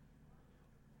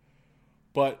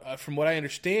 But from what I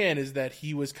understand is that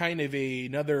he was kind of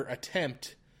another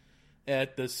attempt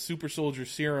at the super soldier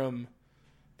serum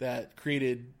that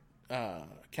created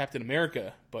Captain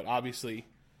America, but obviously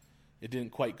it didn't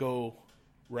quite go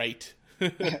right.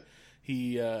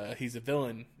 He's a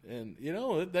villain, and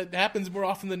that happens more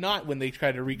often than not when they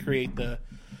try to recreate the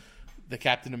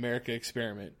Captain America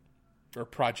experiment or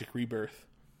Project Rebirth.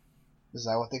 Is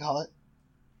that what they call it?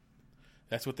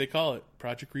 That's what they call it,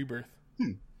 Project Rebirth.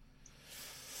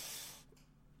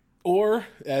 Or,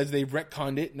 as they've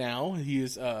retconned it now, he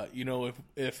is,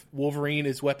 if Wolverine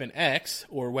is Weapon X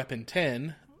or Weapon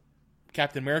 10,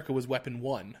 Captain America was Weapon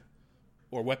 1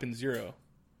 or Weapon 0.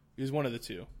 He was one of the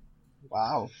two.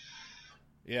 Wow.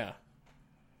 Yeah.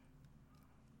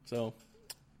 So.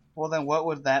 Well, then what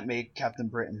would that make Captain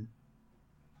Britain?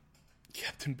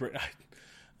 Captain Britain.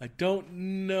 I don't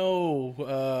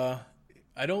know.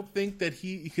 I don't think that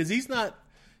because he's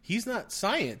not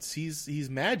science. He's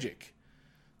magic.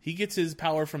 He gets his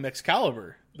power from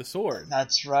Excalibur, the sword.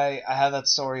 That's right. I have that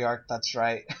story arc. That's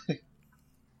right.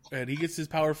 And he gets his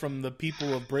power from the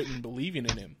people of Britain believing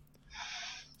in him.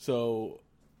 So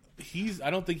I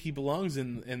don't think he belongs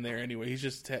in there anyway. He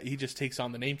just takes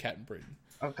on the name Captain Britain.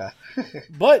 Okay.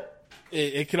 But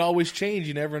it could always change.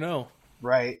 You never know.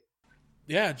 Right.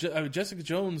 Yeah, Jessica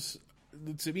Jones.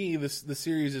 To me, the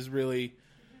series is really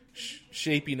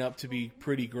shaping up to be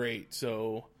pretty great.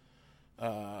 So.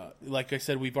 Like I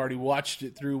said, we've already watched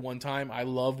it through one time. I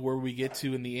love where we get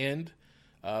to in the end,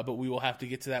 but we will have to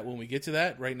get to that when we get to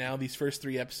that. Right now, these first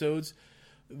 3 episodes,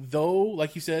 though,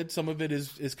 like you said, some of it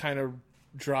is kind of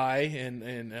dry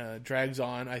and drags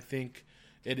on. I think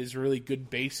it is a really good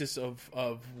basis of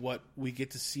what we get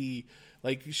to see.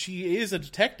 Like, she is a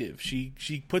detective.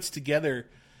 She puts together,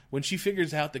 when she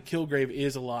figures out that Kilgrave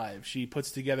is alive, she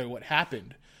puts together what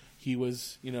happened. He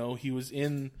was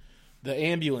in the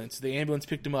ambulance. The ambulance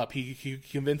picked him up. He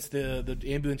convinced the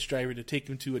ambulance driver to take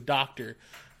him to a doctor.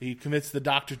 He convinced the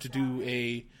doctor to do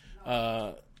a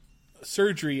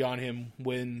surgery on him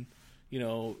when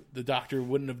the doctor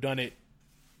wouldn't have done it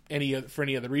for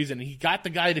any other reason. He got the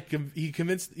guy to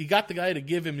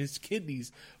give him his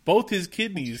kidneys, both his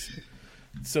kidneys,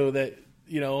 so that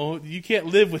you can't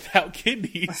live without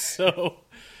kidneys. So.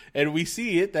 And we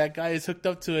see it. That guy is hooked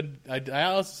up to a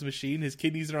dialysis machine. His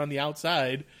kidneys are on the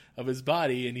outside of his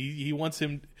body, and he wants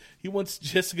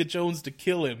Jessica Jones to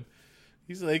kill him.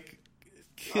 He's like,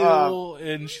 kill,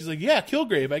 and she's like, yeah,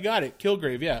 Kilgrave, I got it,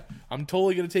 Kilgrave, yeah, I'm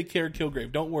totally gonna take care of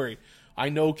Kilgrave. Don't worry, I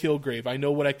know Kilgrave. I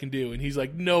know what I can do. And he's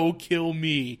like, no, kill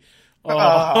me.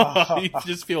 Oh, you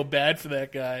just feel bad for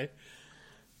that guy.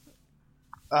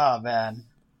 Oh man,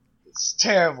 it's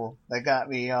terrible. That got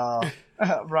me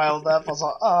riled up. I was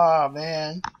like, oh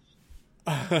man.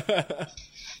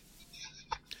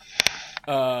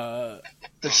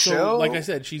 The show, like I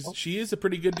said, she is a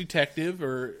pretty good detective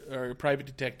or a private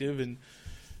detective, and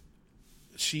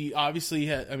she obviously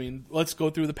has. I mean, let's go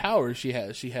through the powers she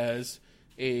has. She has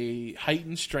a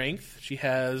heightened strength. She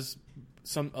has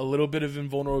a little bit of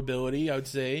invulnerability, I would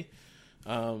say.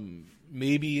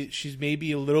 She's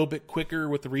maybe a little bit quicker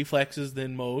with the reflexes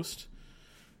than most.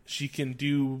 She can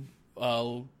do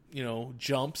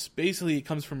jumps. Basically, it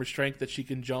comes from her strength that she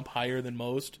can jump higher than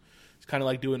most. It's kind of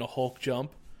like doing a Hulk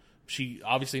jump. She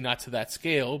obviously not to that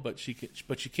scale, but she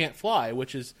can't fly,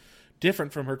 which is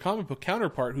different from her comic book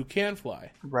counterpart who can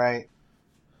fly. Right.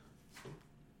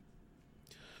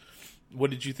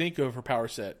 What did you think of her power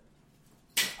set?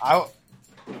 I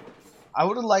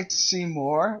would have liked to see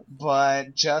more,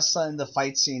 but just in the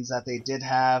fight scenes that they did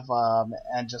have,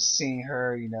 and just seeing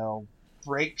her,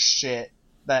 break shit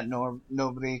that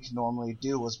nobody can normally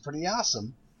do was pretty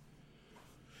awesome.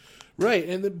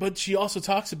 Right, but she also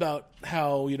talks about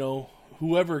how,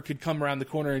 whoever could come around the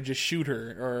corner and just shoot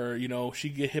her, or,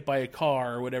 she'd get hit by a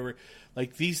car or whatever.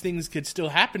 Like, these things could still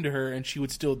happen to her and she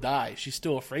would still die. She's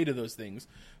still afraid of those things.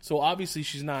 So obviously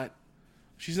she's not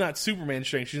Superman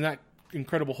strength. She's not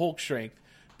Incredible Hulk strength,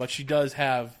 but she does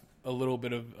have a little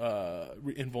bit of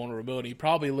invulnerability,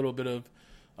 probably a little bit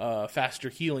of faster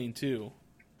healing too.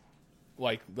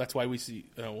 Like that's why we see.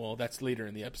 Well, that's later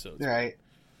in the episode. Right.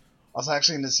 I was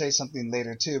actually going to say something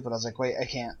later too, but I was like, wait, I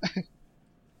can't.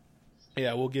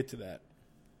 Yeah, we'll get to that.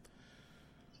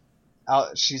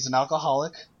 She's an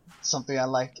alcoholic. Something I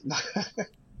like.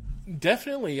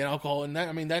 Definitely an alcohol, and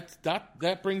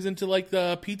that brings into like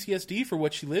the PTSD for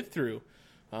what she lived through.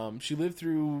 She lived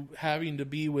through having to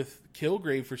be with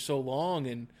Kilgrave for so long,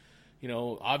 and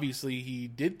obviously he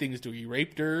did things to her. He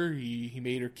raped her. He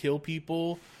made her kill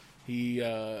people. He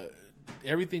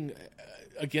everything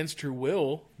against her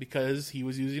will because he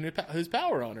was using his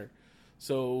power on her.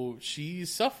 So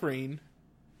she's suffering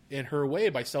in her way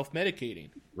by self-medicating.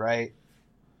 Right.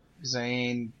 Because, I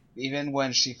mean, even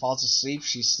when she falls asleep,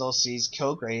 she still sees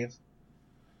Kilgrave.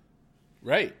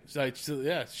 Right. So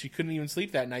yeah, she couldn't even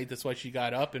sleep that night. That's why she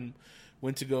got up and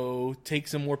went to go take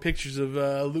some more pictures of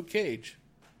Luke Cage.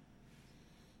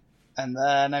 And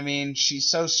then, I mean, she's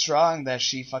so strong that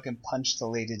she fucking punched the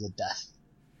lady to death.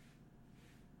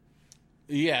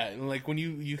 Yeah, and like when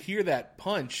you hear that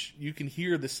punch, you can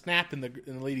hear the snap in the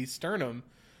lady's sternum,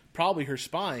 probably her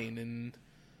spine, and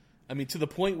I mean to the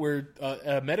point where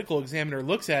a medical examiner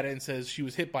looks at it and says she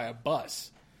was hit by a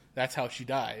bus. That's how she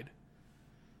died.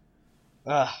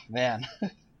 Ugh, man.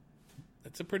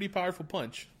 That's a pretty powerful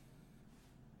punch.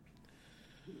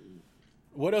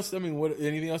 What else? I mean,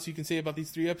 anything else you can say about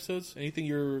these 3 episodes? Anything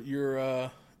you're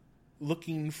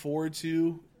looking forward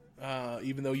to?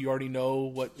 Even though you already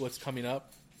know what's coming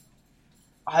up?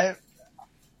 I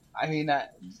mean,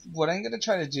 what I'm going to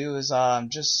try to do is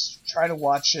just try to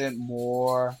watch it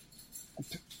more.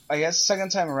 I guess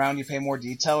second time around you pay more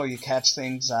detail or you catch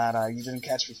things that you didn't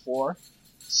catch before.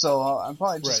 So I'm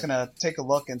probably just going to take a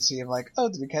look and see if like, oh,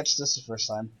 did you catch this the first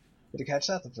time? Did you catch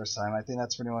that the first time? I think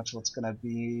that's pretty much what's going to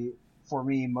be, for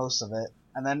me, most of it.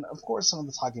 And then, of course, some of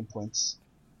the talking points.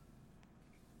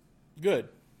 Good.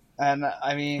 And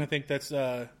I mean, I think that's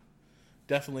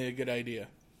definitely a good idea.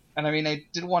 And I mean, I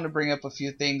did want to bring up a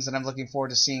few things that I'm looking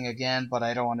forward to seeing again, but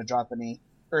I don't want to drop any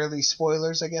early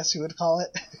spoilers, I guess you would call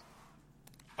it.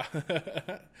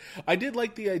 I did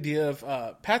like the idea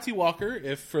of Patsy Walker,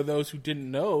 if for those who didn't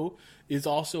know, is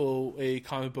also a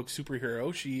comic book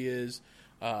superhero. She is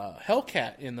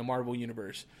Hellcat in the Marvel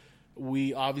Universe.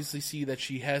 We obviously see that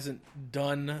she hasn't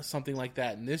done something like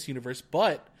that in this universe,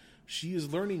 but she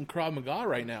is learning Krav Maga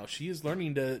right now. She is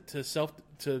learning to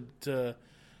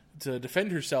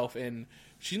defend herself, and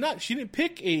she didn't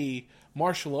pick a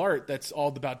martial art that's all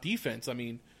about defense. I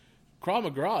mean, Krav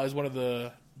Maga is one of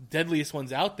the deadliest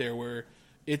ones out there, where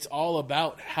it's all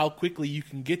about how quickly you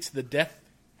can get to the death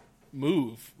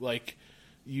move. Like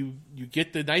you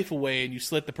get the knife away and you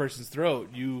slit the person's throat.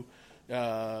 You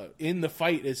in the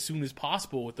fight as soon as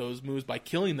possible with those moves by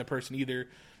killing the person, either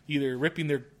ripping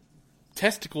their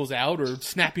testicles out or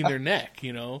snapping their neck.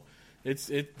 That's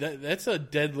a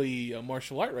deadly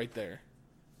martial art right there.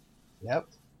 Yep.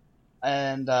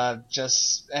 And I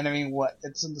mean,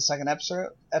 it's in the second episode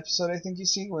I think you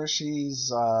see where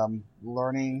she's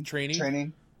learning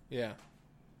training. Yeah.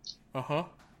 Uh-huh.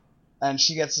 And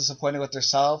she gets disappointed with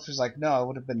herself. She's like, no, I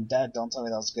would have been dead. Don't tell me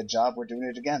that was a good job. We're doing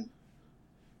it again.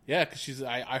 Yeah, because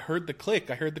I heard the click.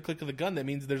 I heard the click of the gun. That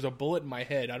means there's a bullet in my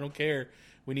head. I don't care.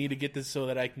 We need to get this so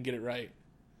that I can get it right.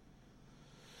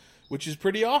 Which is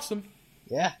pretty awesome.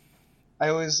 Yeah. I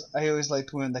always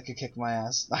liked women that could kick my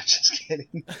ass. Not just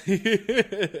kidding.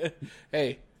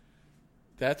 Hey,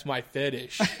 that's my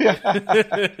fetish.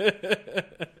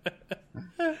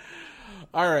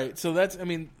 All right, so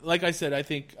like I said, I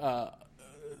think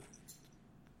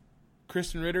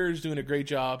Kristen Ritter is doing a great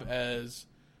job as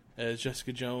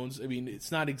Jessica Jones. I mean,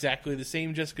 it's not exactly the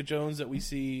same Jessica Jones that we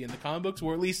see in the comic books,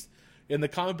 or at least in the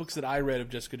comic books that I read of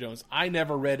Jessica Jones. I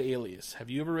never read Alias.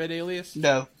 Have you ever read Alias?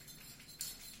 No.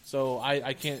 So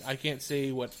I can't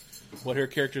say what her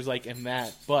character's like in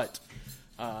that, but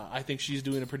I think she's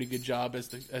doing a pretty good job as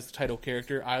the title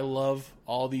character. I love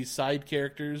all these side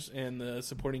characters and the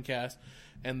supporting cast,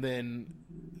 and then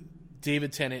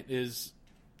David Tennant is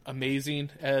amazing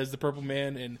as the Purple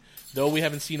Man. And though we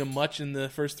haven't seen him much in the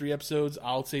first 3 episodes,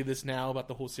 I'll say this now about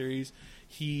the whole series: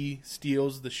 he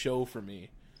steals the show for me.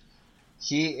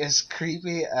 He is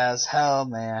creepy as hell,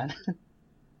 man.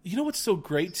 You know what's so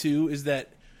great too is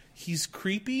that he's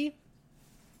creepy,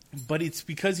 but it's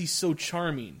because he's so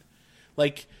charming.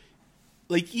 Like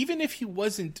even if he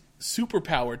wasn't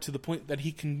superpowered to the point that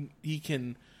he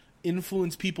can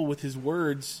influence people with his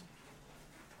words,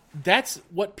 that's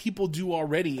what people do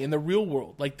already in the real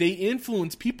world. Like, they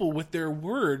influence people with their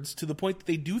words to the point that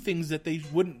they do things that they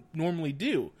wouldn't normally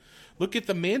do. Look at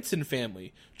the Manson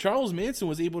family. Charles Manson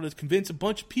was able to convince a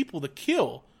bunch of people to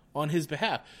kill on his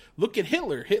behalf. Look at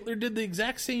Hitler. Hitler did the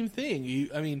exact same thing.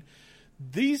 I mean,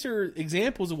 these are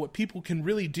examples of what people can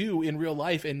really do in real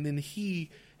life, and then he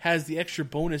has the extra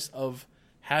bonus of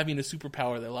having a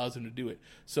superpower that allows him to do it.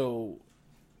 So,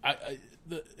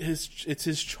 it's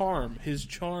his charm. His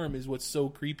charm is what's so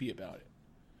creepy about it.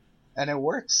 And it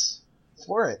works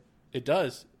for it. It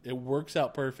does. It works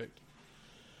out perfect.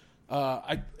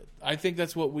 I think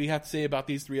that's what we have to say about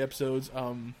these 3 episodes.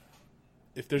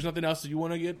 If there's nothing else that you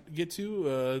want to get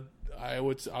to, I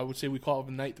would say we call it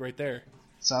a night right there.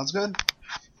 Sounds good.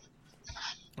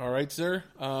 All right, sir.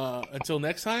 Until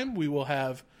next time, we will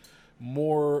have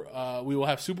more. We will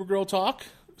have Supergirl talk,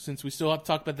 since we still have to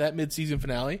talk about that mid-season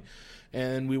finale,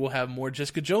 and we will have more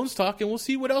Jessica Jones talk, and we'll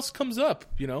see what else comes up.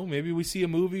 You know, maybe we see a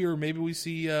movie, or maybe we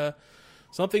see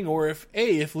something, or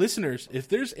if listeners, if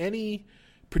there's any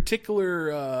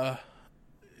particular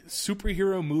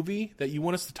superhero movie that you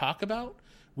want us to talk about,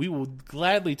 we will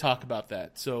gladly talk about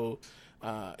that. So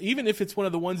even if it's one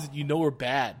of the ones that you know are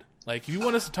bad, like if you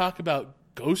want us to talk about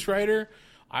Ghost Rider,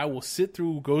 I will sit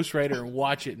through Ghost Rider and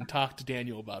watch it and talk to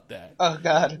Daniel about that. Oh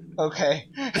God, okay.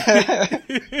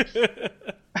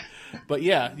 But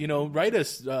yeah, you know, write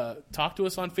us, talk to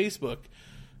us on Facebook,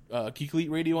 Geek Elite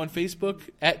Radio on Facebook,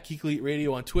 at Geek Elite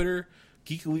Radio on Twitter,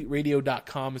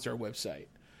 geekeliteradio.com is our website.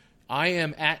 I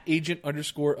am at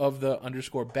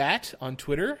agent_of_the_bat on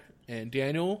Twitter, and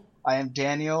Daniel. I am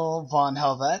Daniel Von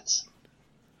Helvet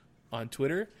on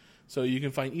Twitter. So you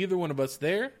can find either one of us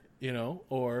there, you know,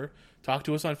 or talk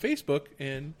to us on Facebook,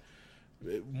 and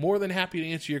more than happy to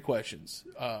answer your questions.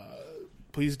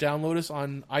 Please download us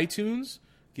on iTunes.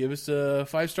 Give us a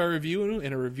 5-star review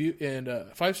and a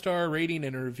 5-star rating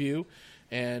and a review,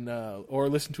 and or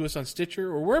listen to us on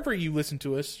Stitcher or wherever you listen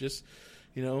to us. Just,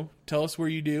 you know, tell us where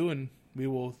you do, and we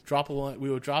will drop a line. We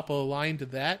will drop a line to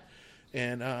that,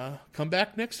 and come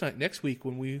back next week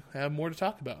when we have more to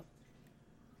talk about.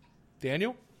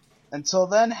 Daniel? Until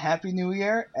then, Happy New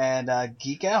Year, and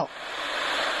geek out.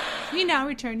 We now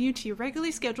return you to your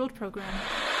regularly scheduled program.